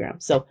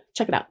program. So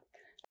check it out.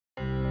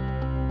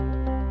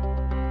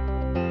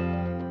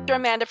 Dr.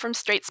 Amanda from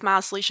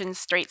StraightSmile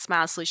Solutions,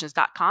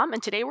 StraightSmileSolutions.com,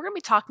 and today we're going to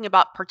be talking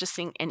about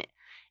purchasing an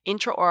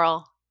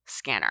intraoral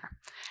scanner.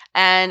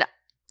 And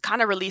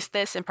kind of released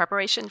this in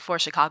preparation for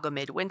Chicago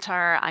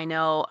midwinter. I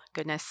know,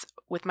 goodness,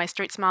 with my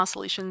StraightSmile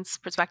Solutions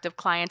prospective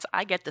clients,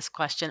 I get this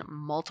question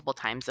multiple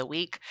times a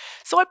week.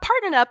 So I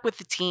partnered up with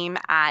the team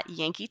at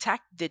Yankee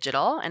Tech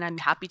Digital, and I'm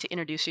happy to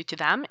introduce you to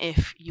them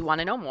if you want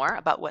to know more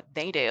about what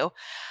they do.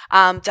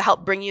 To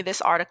help bring you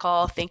this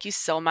article, thank you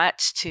so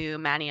much to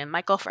Manny and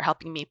Michael for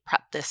helping me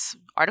prep this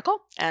article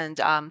and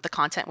the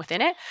content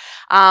within it.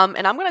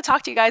 And I'm going to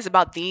talk to you guys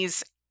about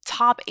these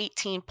top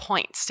 18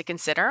 points to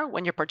consider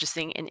when you're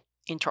purchasing an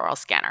intraoral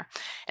scanner.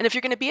 And if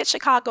you're going to be at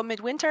Chicago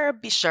midwinter,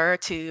 be sure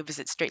to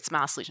visit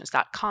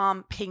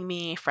StraightSmileSolutions.com, ping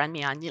me, friend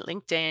me on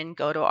LinkedIn,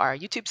 go to our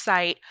YouTube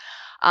site,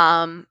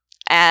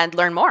 and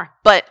learn more.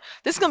 But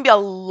this is going to be a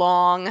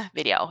long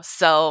video,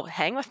 so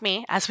hang with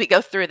me as we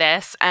go through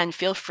this, and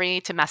feel free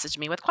to message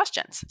me with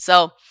questions.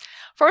 So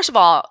first of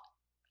all,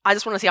 I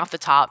just want to say off the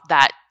top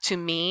that to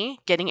me,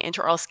 getting an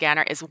intraoral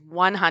scanner is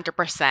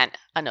 100%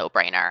 a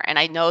no-brainer. And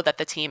I know that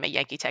the team at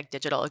Yankee Tech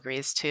Digital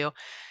agrees too.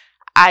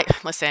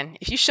 Listen,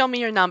 if you show me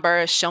your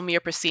numbers, show me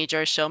your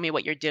procedures, show me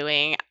what you're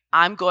doing,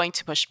 I'm going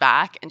to push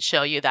back and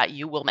show you that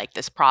you will make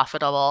this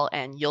profitable,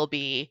 and you'll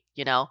be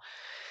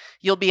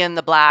in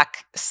the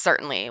black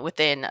certainly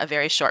within a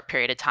very short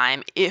period of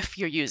time if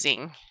you're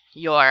using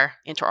your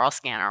intraoral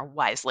scanner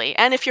wisely,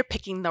 and if you're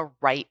picking the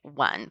right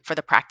one for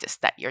the practice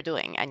that you're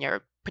doing and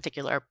your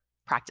particular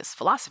practice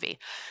philosophy.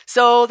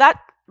 So that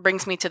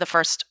brings me to the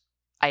first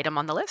item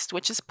on the list,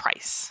 which is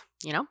price.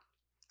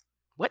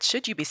 What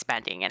should you be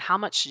spending and how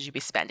much should you be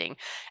spending?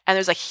 And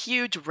there's a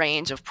huge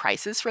range of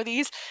prices for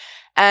these.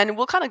 And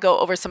we'll kind of go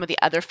over some of the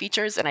other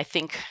features, and I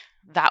think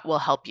that will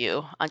help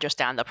you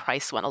understand the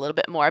price one a little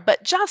bit more.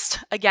 But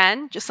just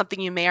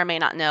something you may or may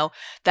not know,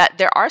 that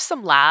there are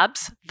some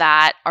labs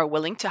that are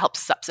willing to help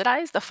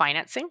subsidize the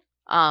financing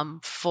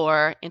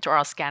for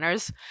intraoral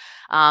scanners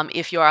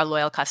if you are a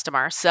loyal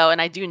customer. So,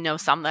 and I do know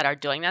some that are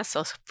doing this,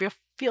 so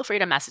feel free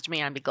to message me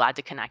and I'd be glad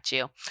to connect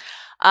you.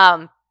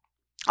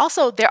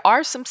 Also, there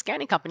are some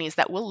scanning companies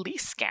that will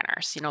lease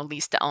scanners,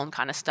 lease to own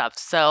kind of stuff.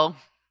 So,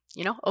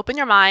 open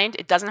your mind.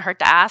 It doesn't hurt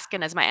to ask.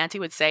 And as my auntie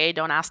would say,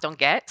 don't ask, don't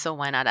get. So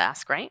why not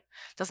ask, right?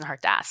 Doesn't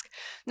hurt to ask.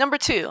 Number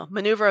 2,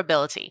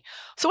 maneuverability.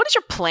 So what is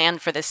your plan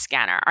for this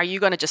scanner? Are you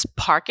going to just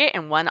park it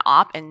in one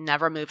op and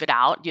never move it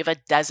out? Do you have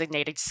a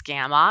designated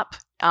scam op?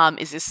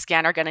 Is this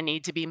scanner going to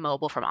need to be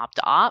mobile from op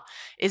to op?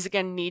 Is it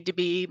going to need to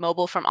be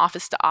mobile from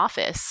office to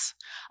office?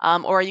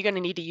 Or are you going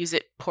to need to use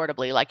it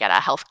portably, like at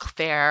a health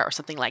fair or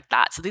something like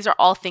that? So these are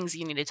all things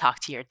you need to talk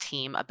to your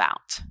team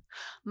about.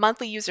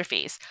 Monthly user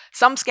fees.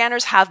 Some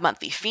scanners have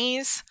monthly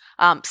fees.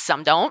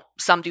 Some don't.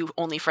 Some do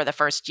only for the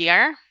first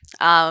year.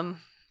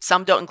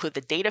 Some don't include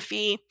the data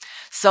fee.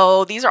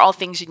 So these are all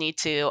things you need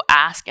to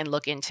ask and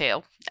look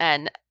into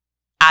and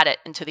add it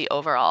into the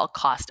overall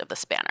cost of the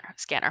scanner.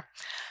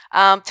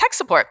 Tech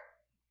support.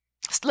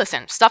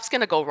 Listen, stuff's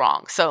going to go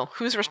wrong. So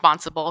who's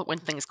responsible when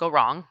things go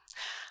wrong?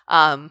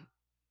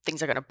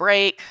 Things are going to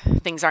break.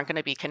 Things aren't going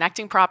to be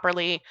connecting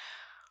properly.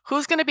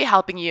 Who's going to be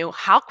helping you?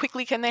 How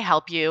quickly can they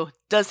help you?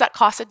 Does that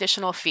cost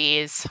additional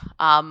fees?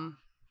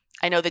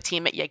 I know the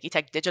team at Yankee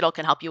Tech Digital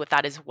can help you with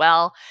that as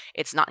well.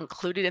 It's not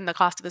included in the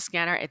cost of the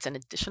scanner. It's an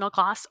additional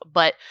cost.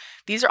 But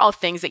these are all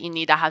things that you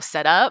need to have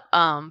set up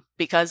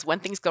because when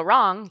things go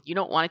wrong, you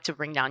don't want it to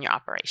bring down your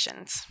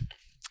operations.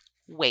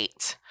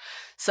 Weight.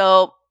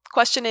 So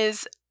question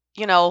is,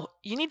 you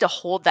need to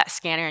hold that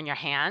scanner in your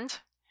hand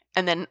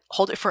and then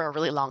hold it for a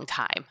really long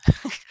time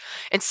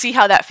and see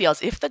how that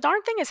feels. If the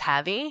darn thing is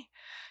heavy,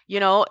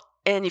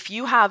 and if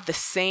you have the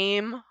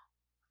same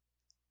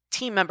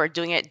team member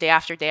doing it day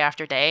after day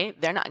after day,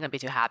 they're not going to be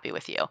too happy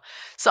with you.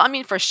 So,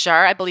 for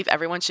sure, I believe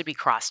everyone should be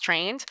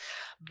cross-trained,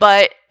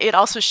 but it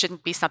also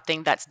shouldn't be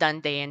something that's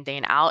done day in,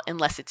 day out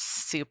unless it's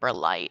super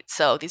light.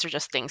 So these are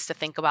just things to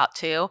think about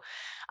too.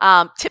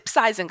 Tip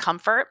size and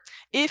comfort.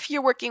 If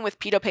you're working with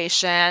pedo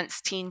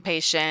patients, teen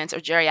patients, or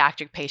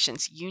geriatric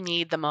patients, you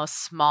need the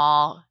most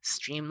small,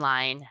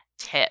 streamlined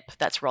tip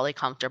that's really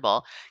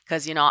comfortable.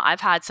 Because,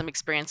 I've had some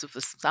experience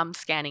with some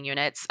scanning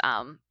units,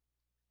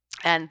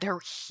 and they're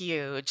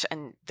huge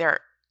and they're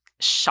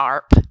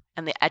sharp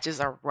and the edges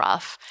are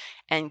rough,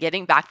 and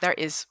getting back there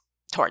is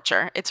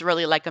torture. It's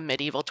really like a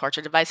medieval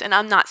torture device. And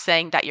I'm not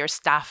saying that your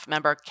staff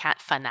member can't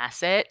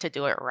finesse it to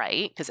do it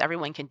right, because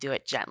everyone can do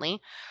it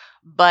gently.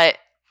 But,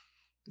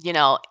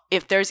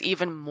 if there's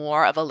even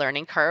more of a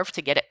learning curve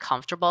to get it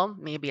comfortable,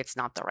 maybe it's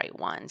not the right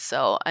one.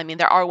 So,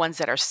 there are ones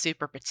that are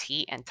super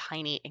petite and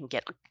tiny and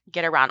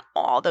get around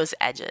all those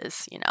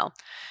edges,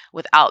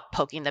 without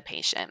poking the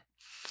patient.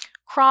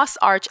 Cross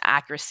arch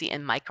accuracy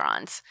in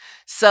microns.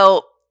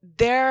 So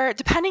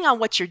depending on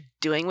what you're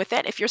doing with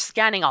it, if you're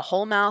scanning a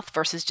whole mouth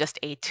versus just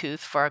a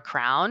tooth for a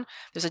crown,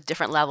 there's a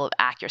different level of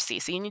accuracy.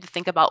 So you need to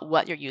think about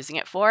what you're using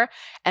it for.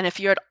 And if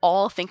you're at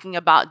all thinking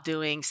about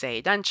doing,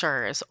 say,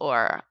 dentures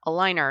or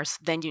aligners,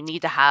 then you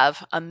need to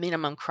have a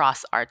minimum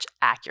cross arch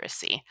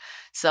accuracy.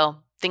 So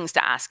things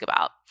to ask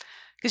about,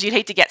 because you'd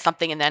hate to get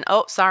something and then,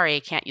 oh, sorry,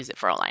 can't use it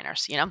for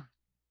aligners,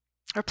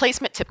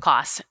 Replacement tip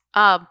costs.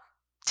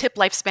 Tip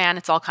lifespan,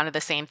 it's all kind of the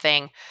same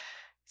thing.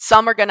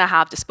 Some are going to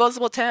have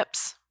disposable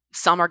tips.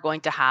 Some are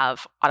going to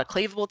have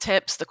autoclavable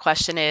tips. The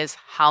question is,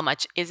 how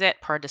much is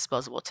it per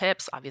disposable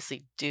tips?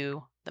 Obviously,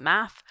 do the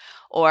math.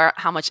 Or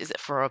how much is it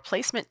for a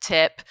replacement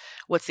tip?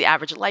 What's the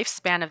average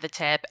lifespan of the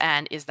tip?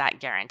 And is that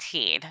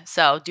guaranteed?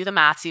 So do the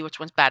math, see which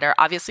one's better.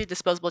 Obviously,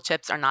 disposable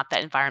tips are not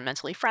that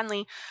environmentally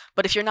friendly,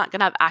 but if you're not going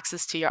to have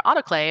access to your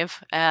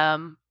autoclave,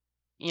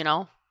 you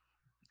know,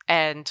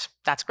 and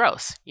that's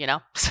gross, you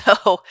know?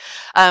 So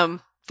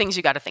things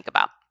you got to think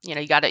about. You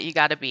know, you got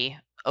to be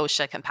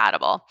OSHA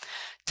compatible.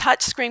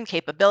 Touchscreen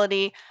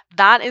capability,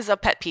 that is a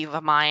pet peeve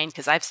of mine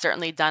because I've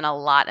certainly done a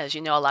lot, as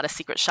you know, a lot of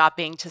secret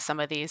shopping to some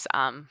of these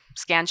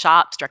scan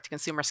shops,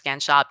 direct-to-consumer scan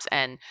shops,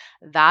 and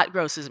that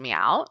grosses me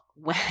out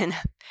when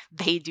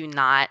they do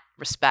not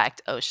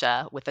respect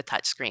OSHA with a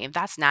touchscreen.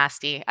 That's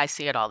nasty. I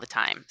see it all the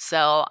time.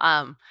 So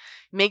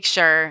make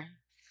sure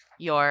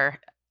your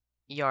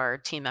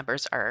team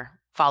members are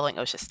following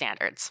OSHA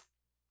standards.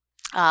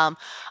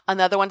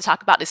 Another one to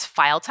talk about is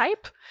file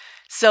type.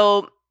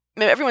 So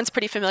everyone's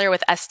pretty familiar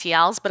with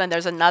STLs, but then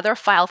there's another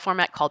file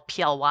format called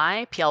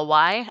PLY.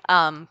 PLY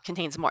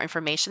contains more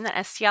information than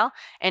STL,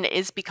 and it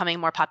is becoming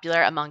more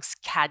popular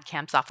amongst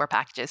CAD/CAM software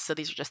packages. So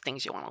these are just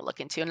things you want to look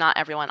into. Not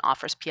everyone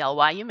offers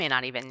PLY. You may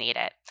not even need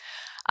it.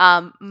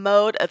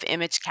 Mode of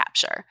image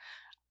capture.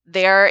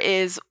 There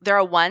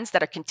are ones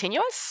that are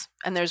continuous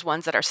and there's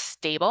ones that are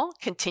stable.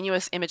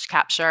 Continuous image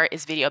capture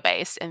is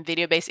video-based, and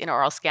video-based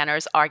intraoral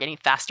scanners are getting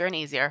faster and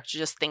easier. So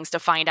just things to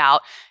find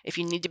out if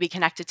you need to be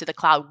connected to the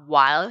cloud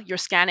while you're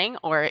scanning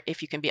or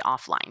if you can be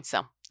offline.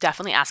 So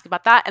definitely ask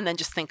about that, and then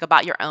just think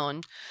about your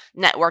own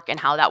network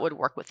and how that would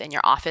work within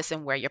your office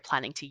and where you're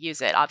planning to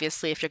use it.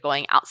 Obviously, if you're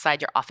going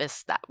outside your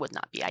office, that would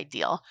not be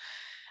ideal.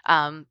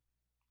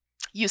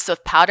 Use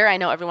of powder. I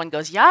know everyone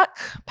goes, yuck,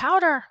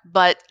 powder,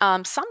 but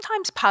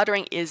sometimes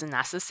powdering is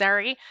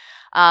necessary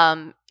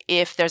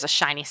if there's a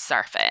shiny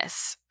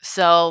surface.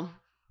 So,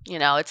 you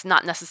know, it's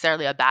not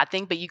necessarily a bad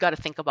thing, but you got to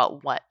think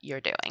about what you're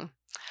doing.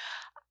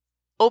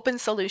 Open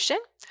solution.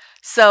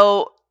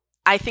 So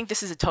I think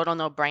this is a total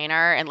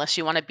no-brainer unless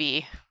you want to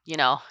be, you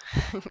know,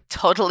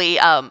 totally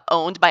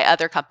owned by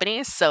other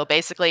companies. So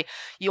basically,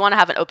 you want to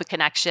have an open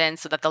connection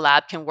so that the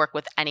lab can work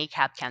with any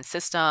CAD/CAM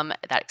system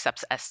that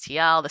accepts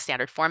STL, the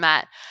standard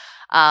format.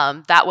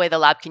 That way, the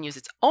lab can use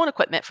its own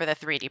equipment for the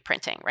 3D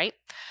printing, right?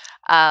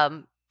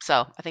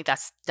 So I think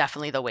that's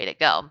definitely the way to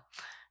go.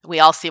 We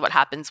all see what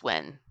happens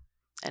when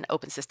an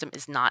open system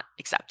is not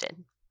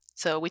accepted.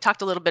 So we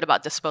talked a little bit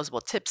about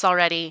disposable tips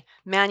already.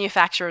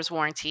 Manufacturer's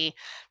warranty.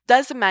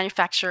 Does the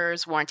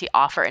manufacturer's warranty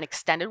offer an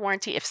extended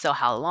warranty? If so,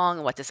 how long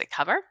and what does it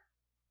cover?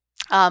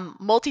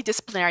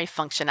 Multidisciplinary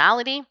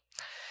functionality.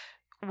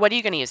 What are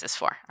you going to use this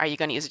for? Are you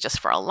going to use it just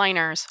for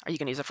aligners? Are you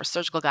going to use it for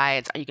surgical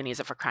guides? Are you going to use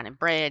it for crown and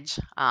bridge?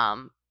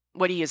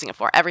 What are you using it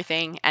for?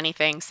 Everything,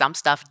 anything, some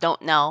stuff,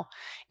 don't know.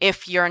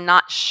 If you're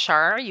not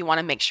sure, you want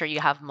to make sure you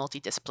have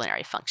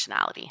multidisciplinary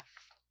functionality.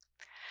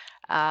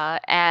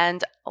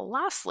 And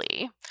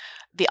lastly,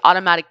 the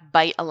automatic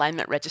bite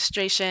alignment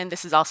registration.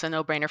 This is also a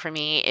no-brainer for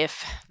me.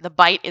 If the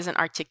bite isn't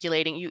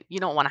articulating, you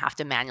don't want to have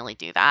to manually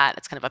do that.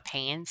 It's kind of a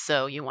pain,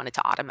 so you want it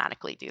to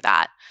automatically do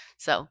that.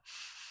 So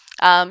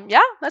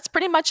yeah, that's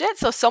pretty much it.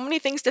 So many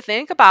things to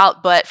think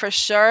about, but for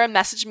sure,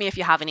 message me if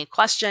you have any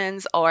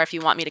questions or if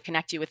you want me to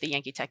connect you with the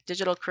Yankee Tech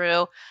Digital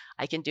crew,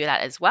 I can do that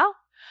as well.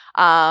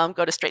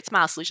 Go to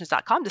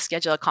StraightSmileSolutions.com to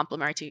schedule a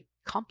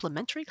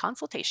complimentary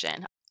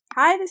consultation.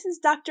 Hi, this is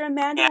Dr.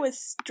 Amanda with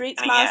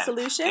StraightSmile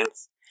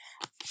Solutions.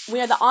 We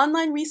are the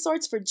online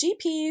resource for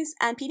GPs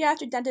and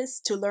pediatric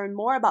dentists to learn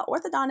more about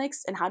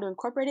orthodontics and how to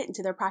incorporate it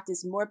into their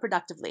practice more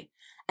productively.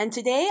 And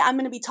today I'm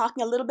going to be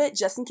talking a little bit,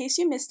 just in case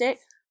you missed it,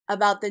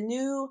 about the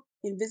new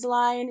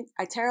Invisalign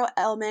iTero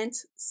Element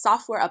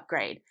software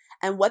upgrade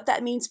and what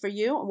that means for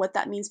you and what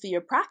that means for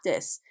your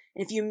practice.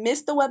 And if you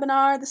missed the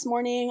webinar this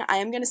morning, I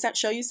am going to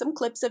show you some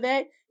clips of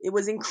it. It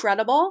was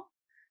incredible.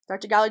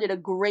 Dr. Galler did a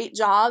great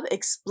job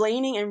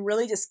explaining and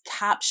really just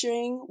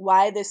capturing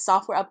why this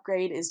software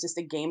upgrade is just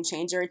a game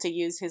changer, to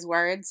use his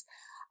words.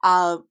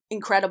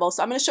 Incredible.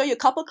 So I'm going to show you a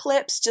couple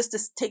clips just to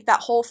take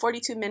that whole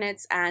 42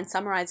 minutes and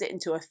summarize it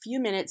into a few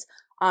minutes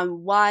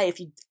on why, if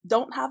you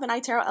don't have an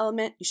iTero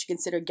Element, you should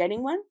consider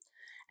getting one.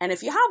 And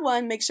if you have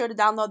one, make sure to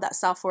download that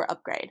software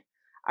upgrade.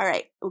 All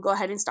right, we'll go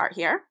ahead and start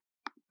here.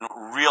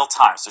 Real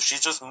time. So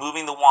she's just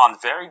moving the wand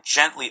very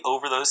gently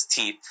over those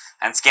teeth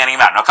and scanning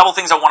them out. Now, a couple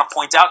things I want to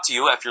point out to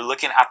you. If you're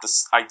looking at the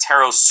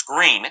iTero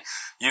screen,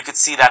 you could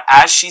see that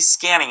as she's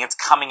scanning, it's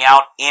coming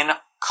out in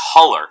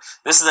color.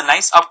 This is a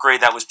nice upgrade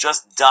that was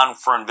just done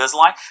for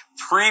Invisalign.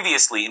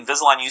 Previously,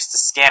 Invisalign used to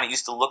scan, it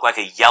used to look like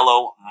a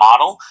yellow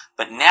model,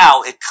 but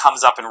now it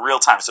comes up in real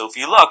time. So if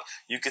you look,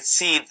 you could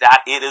see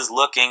that it is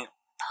looking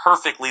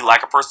perfectly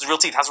like a person's real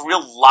teeth. It has a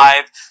real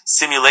live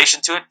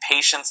simulation to it.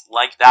 Patients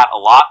like that a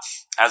lot,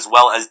 as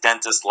well as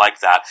dentists like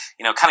that.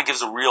 You know, it kind of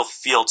gives a real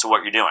feel to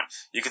what you're doing.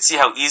 You can see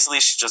how easily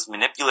she's just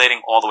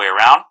manipulating all the way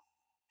around.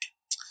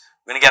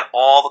 We're going to get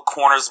all the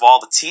corners of all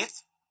the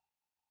teeth.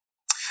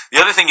 The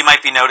other thing you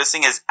might be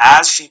noticing is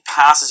as she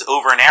passes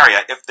over an area,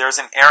 if there's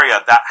an area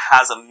that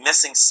has a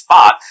missing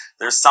spot,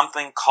 there's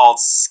something called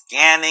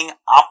scanning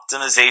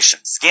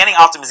optimization. Scanning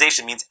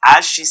optimization means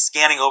as she's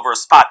scanning over a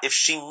spot, if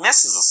she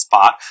misses a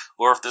spot,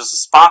 or if there's a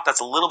spot that's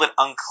a little bit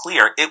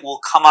unclear, it will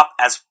come up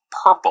as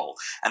purple.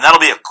 And that'll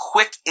be a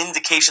quick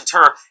indication to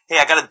her, hey,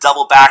 I got to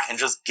double back and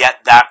just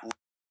get that.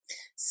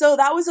 So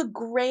that was a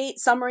great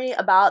summary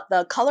about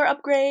the color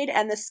upgrade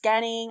and the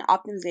scanning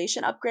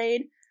optimization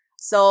upgrade.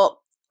 So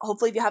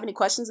hopefully if you have any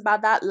questions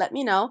about that, let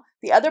me know.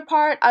 The other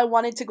part I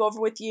wanted to go over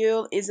with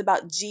you is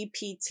about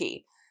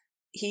GPT.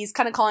 He's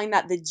kind of calling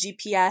that the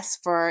GPS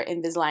for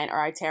Invisalign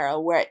or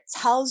iTero, where it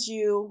tells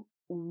you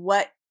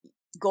what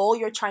goal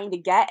you're trying to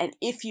get and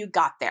if you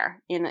got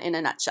there in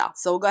a nutshell.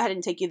 So we'll go ahead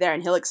and take you there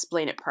and he'll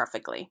explain it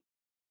perfectly.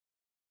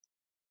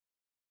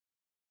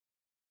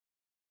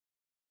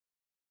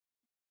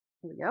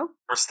 Here we go.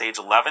 For stage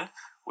 11,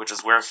 which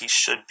is where he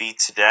should be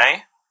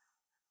today.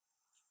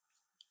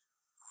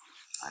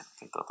 I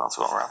think that's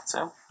what we're at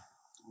too.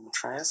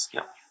 Trays,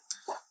 yep.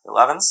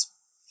 11s.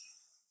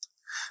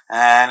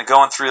 And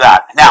going through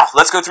that. Now,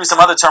 let's go through some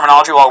other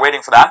terminology while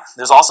waiting for that.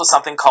 There's also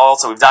something called,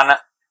 so we've done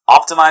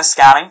optimized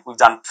scanning, we've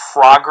done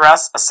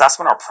progress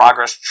assessment or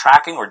progress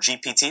tracking or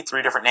GPT,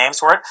 3 different names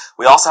for it.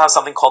 We also have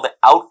something called the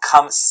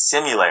outcome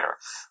simulator.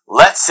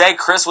 Let's say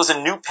Chris was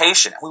a new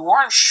patient. We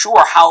weren't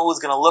sure how it was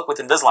going to look with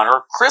Invisalign,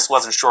 or Chris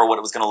wasn't sure what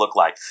it was going to look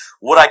like.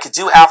 What I could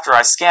do after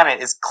I scan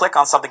it is click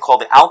on something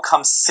called the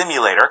outcome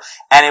simulator,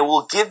 and it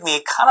will give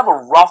me kind of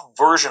a rough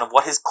version of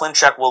what his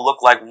ClinCheck will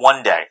look like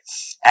one day.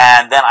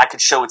 And then I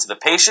could show it to the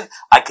patient.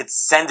 I could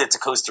send it to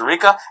Costa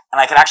Rica, and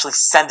I could actually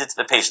send it to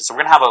the patient. So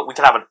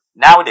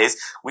nowadays,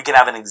 we can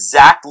have an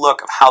exact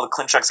look of how the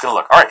ClinCheck is going to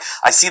look. All right,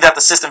 I see that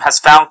the system has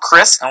found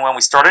Chris, and when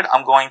we started,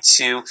 I'm going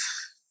to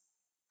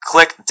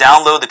click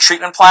download the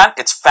treatment plan.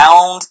 It's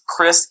found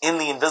Chris in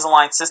the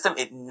Invisalign system.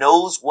 It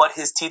knows what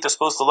his teeth are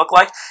supposed to look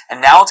like,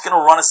 and now it's going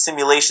to run a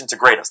simulation to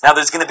grade us. Now,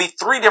 there's going to be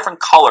 3 different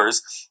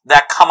colors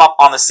that come up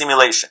on the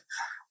simulation.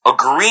 A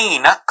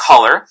green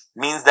color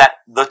means that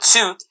the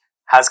tooth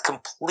has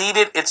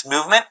completed its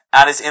movement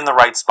and is in the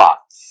right spot.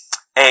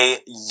 A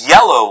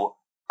yellow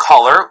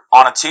color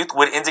on a tooth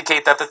would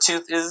indicate that the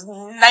tooth is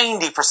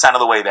 90% of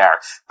the way there,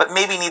 but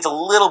maybe needs a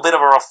little bit of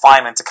a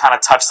refinement to kind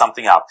of touch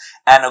something up.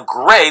 And a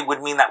gray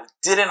would mean that we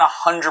didn't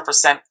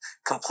 100%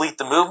 complete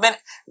the movement.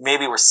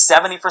 Maybe we're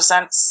 70%,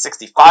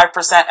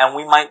 65%, and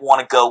we might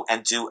want to go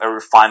and do a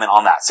refinement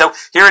on that. So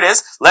here it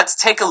is. Let's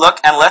take a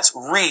look and let's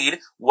read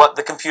what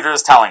the computer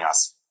is telling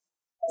us.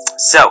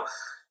 So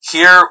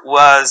here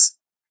was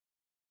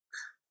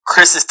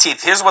Chris's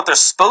teeth. Here's what they're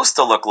supposed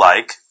to look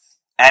like.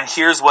 And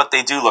here's what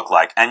they do look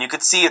like. And you can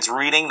see it's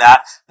reading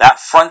that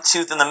front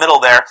tooth in the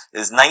middle there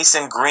is nice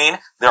and green.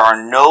 There are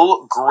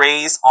no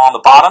grays on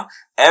the bottom.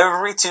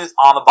 Every tooth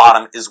on the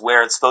bottom is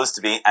where it's supposed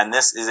to be, and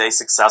this is a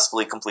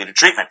successfully completed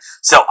treatment.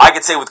 So I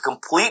could say with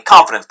complete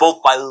confidence,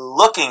 both by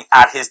looking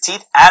at his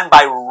teeth and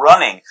by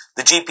running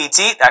the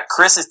GPT, that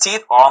Chris's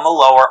teeth on the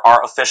lower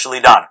are officially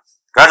done.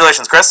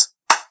 Congratulations, Chris.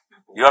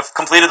 You have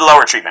completed the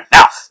lower treatment.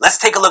 Now, let's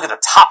take a look at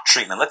the top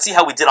treatment. Let's see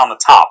how we did on the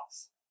top.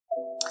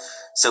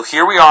 So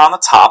here we are on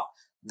the top.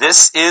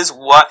 This is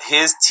what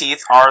his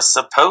teeth are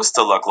supposed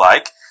to look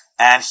like,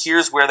 and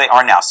here's where they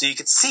are now. So you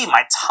can see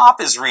my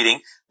top is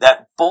reading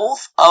that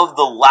both of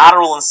the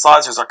lateral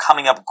incisors are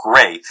coming up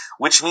gray,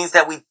 which means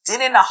that we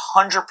didn't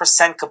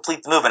 100%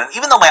 complete the movement. And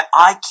even though my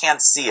eye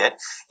can't see it,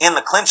 in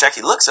the ClinCheck,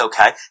 it looks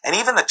okay, and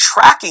even the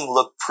tracking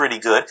looked pretty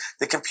good,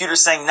 the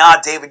computer's saying, nah,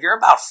 David, you're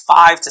about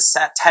 5 to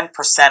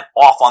 10%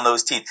 off on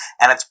those teeth,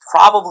 and it's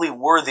probably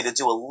worthy to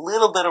do a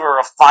little bit of a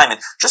refinement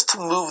just to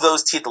move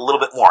those teeth a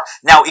little bit more.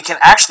 Now, it can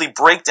actually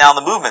break down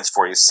the movements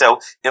for you. So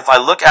if I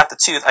look at the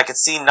tooth, I can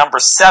see number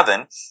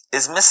 7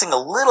 is missing a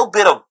little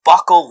bit of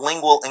buccal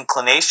lingual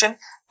inclination,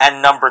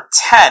 and number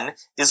 10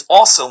 is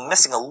also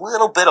missing a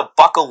little bit of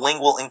buccal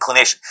lingual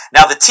inclination.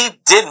 Now, the teeth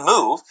did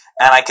move,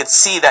 and I could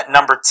see that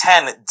number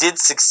 10 did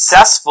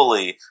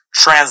successfully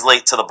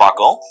translate to the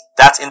buccal.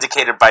 That's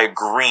indicated by a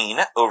green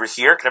over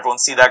here. Can everyone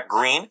see that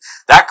green?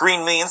 That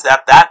green means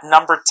that that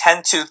number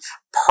 10 tooth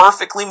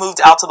perfectly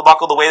moved out to the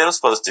buccal the way that it was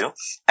supposed to,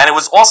 and it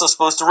was also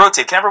supposed to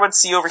rotate. Can everyone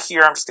see over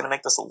here? I'm just going to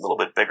make this a little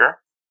bit bigger.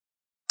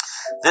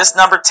 This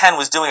number 10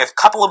 was doing a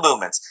couple of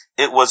movements.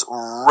 It was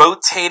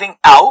rotating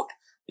out.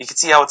 You can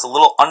see how it's a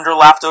little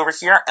underlapped over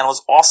here, and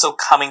was also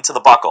coming to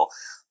the buccal.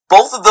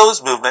 Both of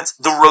those movements,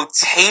 the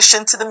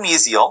rotation to the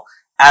mesial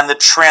and the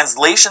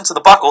translation to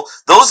the buccal,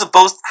 those have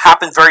both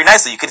happened very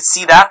nicely. You can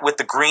see that with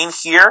the green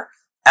here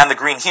and the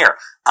green here.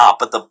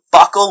 But the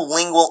buccal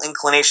lingual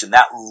inclination,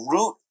 that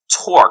root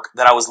torque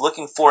that I was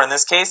looking for in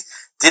this case,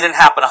 didn't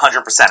happen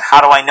 100%.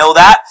 How do I know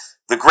that?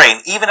 The gray.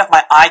 And even if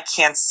my eye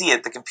can't see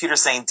it, the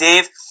computer's saying,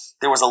 Dave,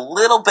 there was a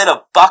little bit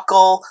of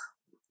buccal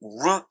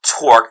root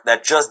torque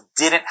that just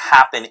didn't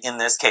happen in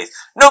this case.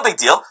 No big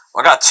deal.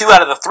 I got 2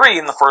 out of the 3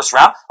 in the first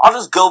round. I'll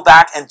just go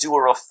back and do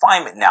a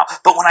refinement now.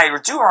 But when I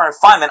do a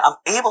refinement,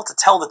 I'm able to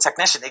tell the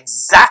technician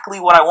exactly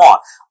what I want.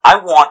 I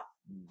want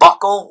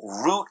buccal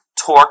root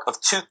torque of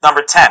tooth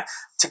number 10.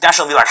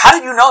 Technician will be like, how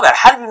did you know that?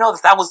 How did you know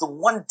that that was the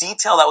one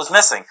detail that was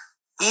missing?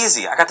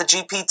 Easy. I got the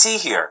GPT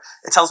here.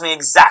 It tells me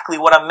exactly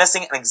what I'm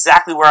missing and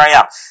exactly where I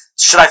am.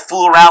 Should I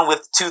fool around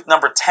with tooth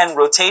number 10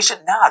 rotation?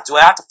 Nah. Do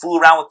I have to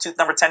fool around with tooth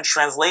number 10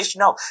 translation?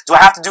 No. Do I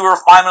have to do a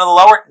refinement of the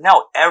lower?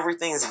 No.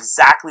 Everything is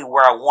exactly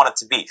where I want it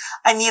to be.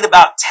 I need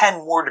about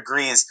 10 more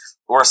degrees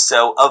or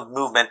so of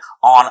movement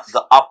on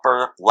the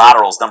upper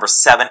laterals, number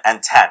 7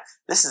 and 10.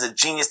 This is a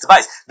genius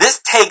device.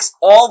 This takes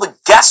all the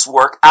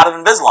guesswork out of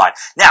Invisalign.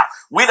 Now,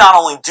 we not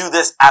only do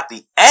this at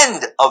the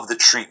end of the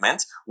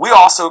treatment, we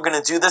also are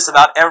going to do this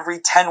about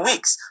every 10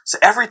 weeks. So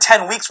every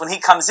 10 weeks when he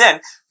comes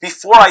in,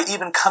 before I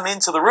even come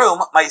into the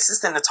room, my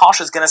assistant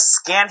Natasha is going to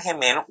scan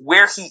him in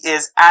where he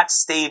is at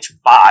stage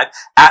 5,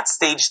 at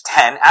stage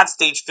 10, at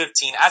stage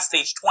 15, at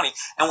stage 20.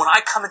 And when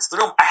I come into the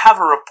room, I have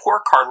a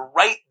report card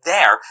right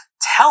there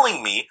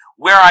telling me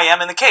where I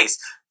am in the case.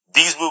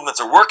 These movements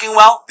are working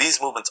well.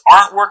 These movements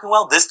aren't working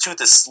well. This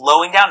tooth is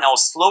slowing down. Now, a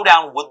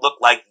slowdown would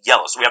look like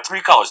yellow. So we have 3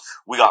 colors.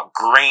 We got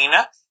green,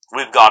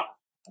 we've got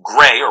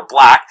gray or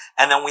black,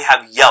 and then we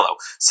have yellow.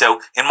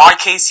 So in my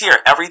case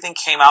here, everything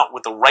came out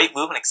with the right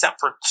movement except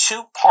for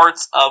 2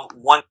 parts of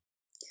one.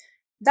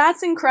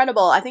 That's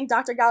incredible. I think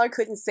Dr. Galler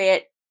couldn't say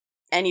it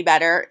any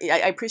better. I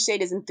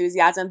appreciate his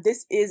enthusiasm.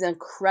 This is an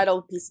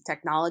incredible piece of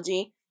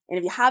technology. And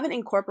if you haven't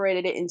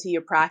incorporated it into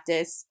your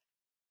practice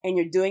and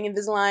you're doing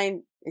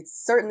Invisalign, it's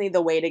certainly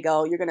the way to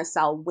go. You're going to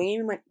sell way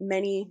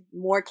many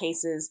more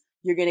cases.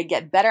 You're going to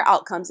get better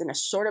outcomes in a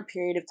shorter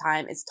period of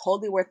time. It's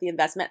totally worth the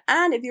investment.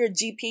 And if you're a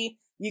GP,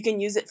 you can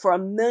use it for a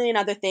million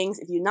other things.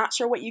 If you're not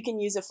sure what you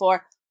can use it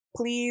for,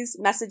 please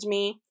message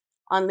me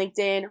on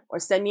LinkedIn or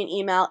send me an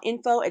email,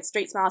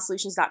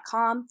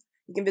 info@straightsmilesolutions.com.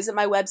 You can visit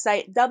my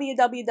website,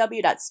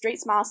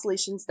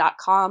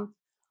 www.straightsmilesolutions.com.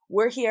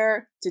 We're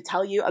here to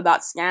tell you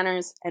about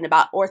scanners and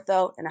about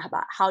ortho and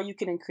about how you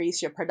can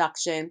increase your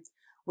production.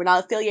 We're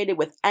not affiliated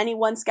with any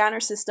one scanner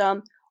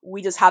system.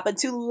 We just happen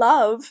to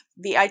love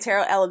the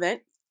iTero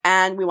element,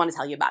 and we want to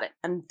tell you about it.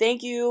 And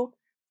thank you,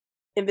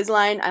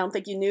 Invisalign. I don't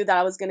think you knew that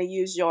I was going to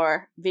use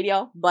your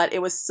video, but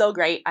it was so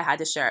great. I had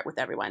to share it with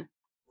everyone.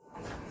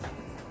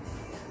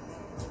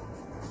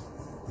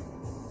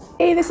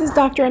 Hey, this is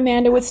Dr.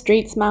 Amanda with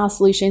StraightSmile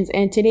Solutions,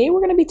 and today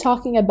we're going to be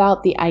talking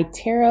about the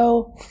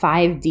iTero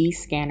 5D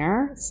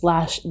scanner /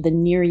 the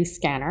NIRI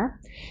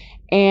scanner.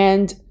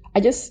 And I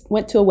just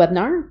went to a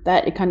webinar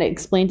that it kind of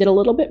explained it a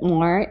little bit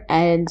more,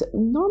 and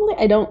normally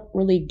I don't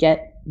really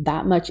get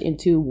that much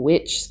into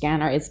which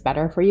scanner is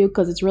better for you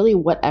because it's really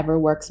whatever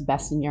works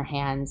best in your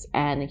hands.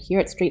 And here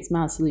at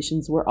StraightSmile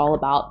Solutions, we're all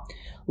about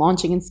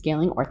launching and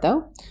scaling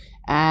ortho.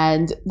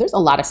 And there's a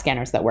lot of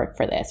scanners that work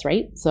for this,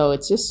 right? So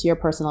it's just your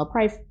personal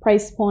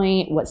price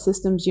point, what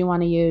systems you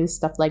want to use,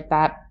 stuff like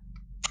that.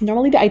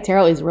 Normally the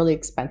iTero is really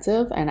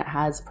expensive and it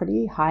has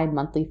pretty high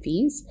monthly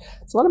fees.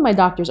 So a lot of my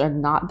doctors are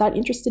not that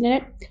interested in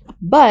it.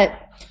 But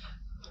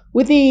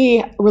with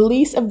the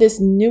release of this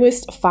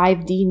newest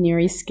 5D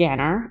NIRI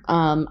scanner,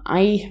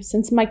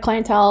 since my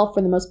clientele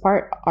for the most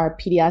part are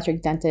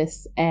pediatric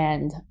dentists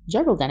and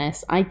general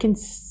dentists, I can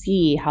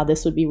see how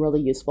this would be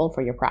really useful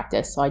for your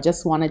practice. So I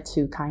just wanted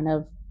to kind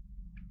of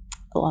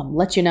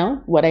let you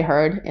know what I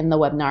heard in the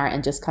webinar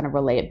and just kind of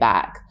relay it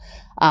back,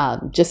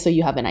 just so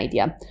you have an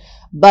idea.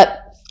 But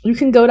you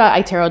can go to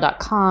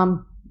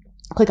iTero.com,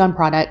 click on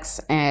products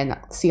and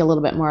see a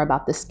little bit more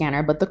about the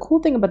scanner. But the cool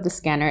thing about the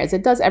scanner is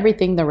it does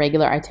everything the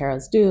regular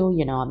iTeros do.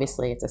 You know,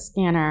 obviously it's a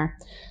scanner.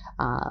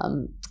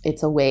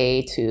 It's a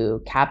way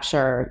to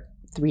capture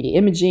 3D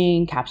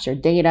imaging, capture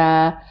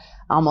data,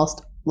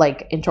 almost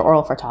like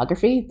intraoral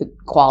photography. The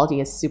quality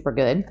is super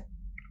good.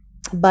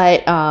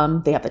 But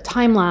they have the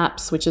time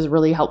lapse, which is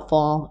really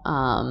helpful,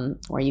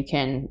 where you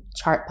can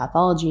chart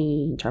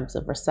pathology in terms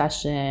of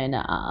recession,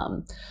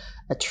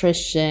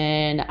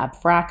 attrition,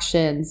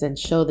 abfractions, and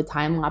show the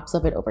time lapse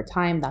of it over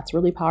time. That's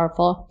really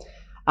powerful.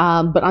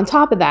 But on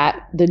top of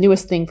that, the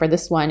newest thing for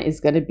this one is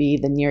going to be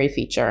the NIRI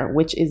feature,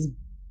 which is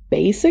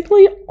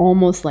basically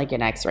almost like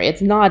an X-ray.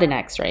 It's not an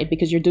X-ray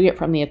because you're doing it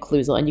from the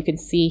occlusal, and you can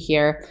see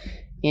here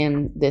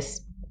in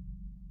this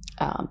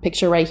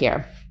picture right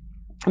here.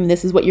 I mean,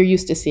 this is what you're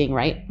used to seeing,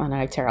 right, on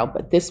an iTero.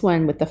 But this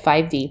one with the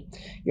 5D,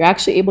 you're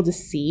actually able to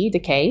see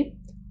decay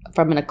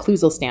from an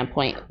occlusal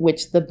standpoint,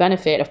 which the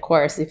benefit, of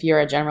course, if you're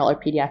a general or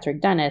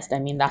pediatric dentist, I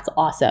mean, that's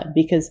awesome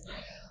because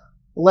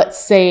let's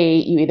say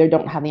you either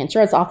don't have the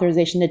insurance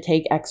authorization to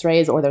take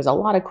x-rays or there's a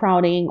lot of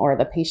crowding or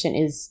the patient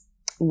is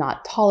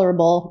not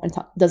tolerable and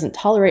doesn't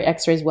tolerate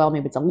x-rays well.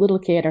 Maybe it's a little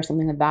kid or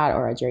something like that,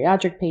 or a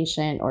geriatric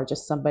patient, or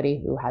just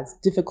somebody who has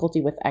difficulty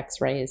with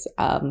x-rays,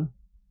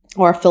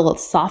 or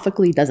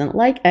philosophically doesn't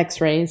like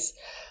x-rays.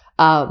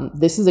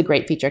 This is a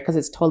great feature because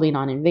it's totally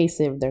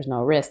non-invasive. There's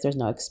no risk. There's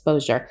no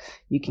exposure.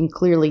 You can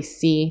clearly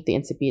see the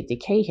incipient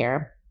decay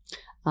here,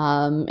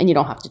 and you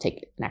don't have to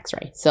take an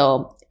x-ray.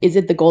 So is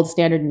it the gold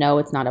standard? No,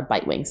 it's not a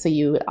bite wing. So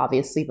you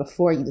obviously,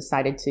 before you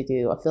decided to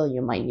do a fill,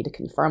 you might need to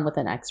confirm with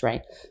an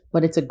x-ray,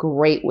 but it's a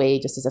great way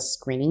just as a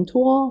screening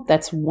tool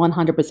that's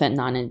 100%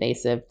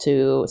 non-invasive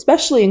to,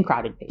 especially in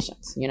crowded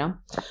patients, you know?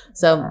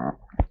 So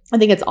I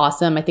think it's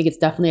awesome. I think it's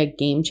definitely a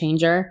game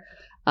changer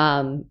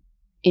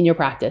in your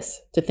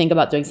practice to think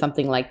about doing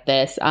something like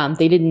this.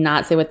 They did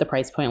not say what the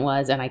price point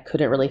was, and I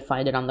couldn't really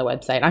find it on the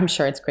website. I'm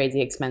sure it's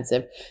crazy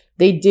expensive.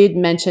 They did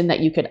mention that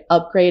you could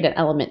upgrade an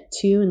Element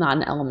 2, not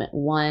an Element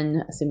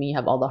 1, assuming you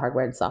have all the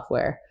hardware and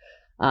software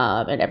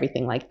and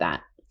everything like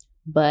that.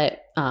 But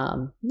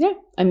yeah,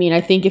 I mean,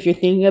 I think if you're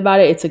thinking about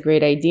it, it's a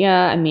great idea.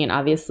 I mean,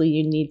 obviously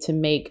you need to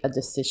make a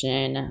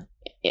decision.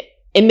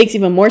 It makes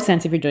even more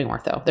sense if you're doing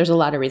ortho. There's a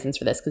lot of reasons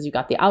for this because you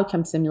got the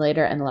outcome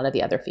simulator and a lot of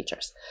the other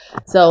features.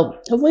 So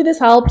hopefully this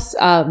helps.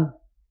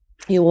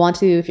 You'll want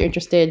to, if you're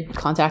interested,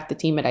 contact the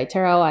team at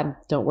iTero. I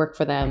don't work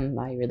for them.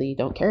 I really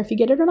don't care if you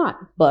get it or not,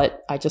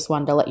 but I just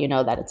wanted to let you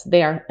know that it's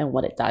there and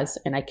what it does,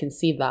 and I can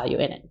see value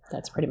in it.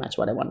 That's pretty much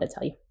what I wanted to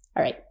tell you.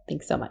 All right,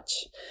 thanks so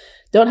much.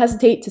 Don't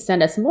hesitate to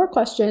send us more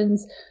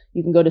questions.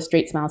 You can go to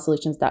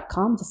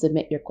StraightSmileSolutions.com to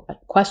submit your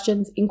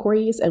questions,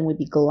 inquiries, and we'd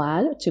be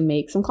glad to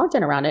make some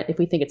content around it if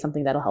we think it's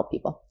something that'll help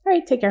people. All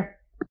right, take care.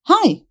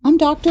 Hi, I'm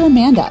Dr.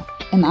 Amanda,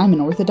 and I'm an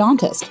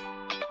orthodontist.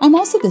 I'm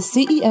also the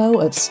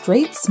CEO of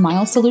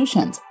StraightSmile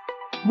Solutions.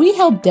 We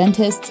help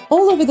dentists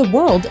all over the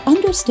world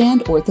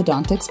understand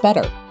orthodontics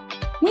better.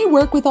 We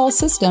work with all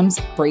systems,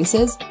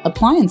 braces,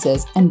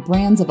 appliances, and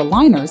brands of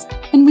aligners,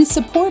 and we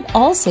support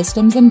all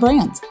systems and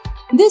brands.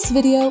 This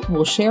video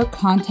will share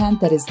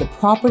content that is the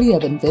property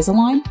of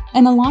Invisalign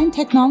and Align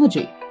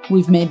technology.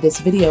 We've made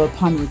this video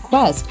upon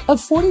request of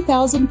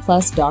 40,000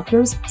 plus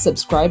doctors,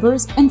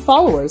 subscribers, and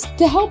followers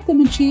to help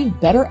them achieve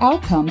better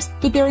outcomes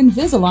with their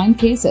Invisalign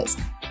cases.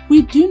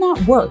 We do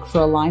not work for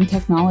Align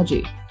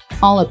technology.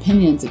 All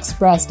opinions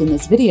expressed in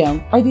this video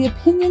are the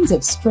opinions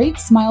of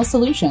StraightSmile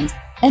Solutions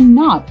and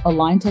not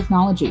Align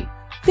technology.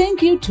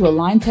 Thank you to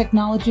Align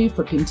Technology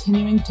for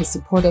continuing to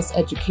support us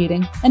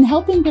educating and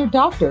helping their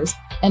doctors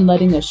and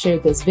letting us share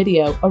this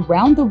video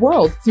around the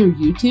world through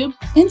YouTube,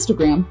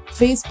 Instagram,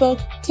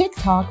 Facebook,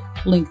 TikTok,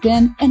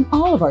 LinkedIn, and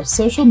all of our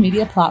social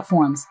media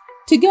platforms.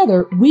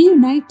 Together, we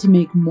unite to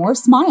make more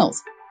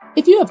smiles.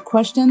 If you have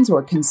questions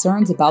or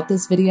concerns about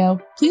this video,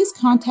 please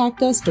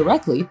contact us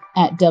directly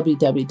at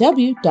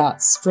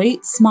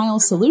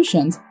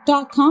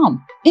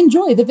www.straightsmilesolutions.com.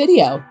 Enjoy the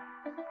video.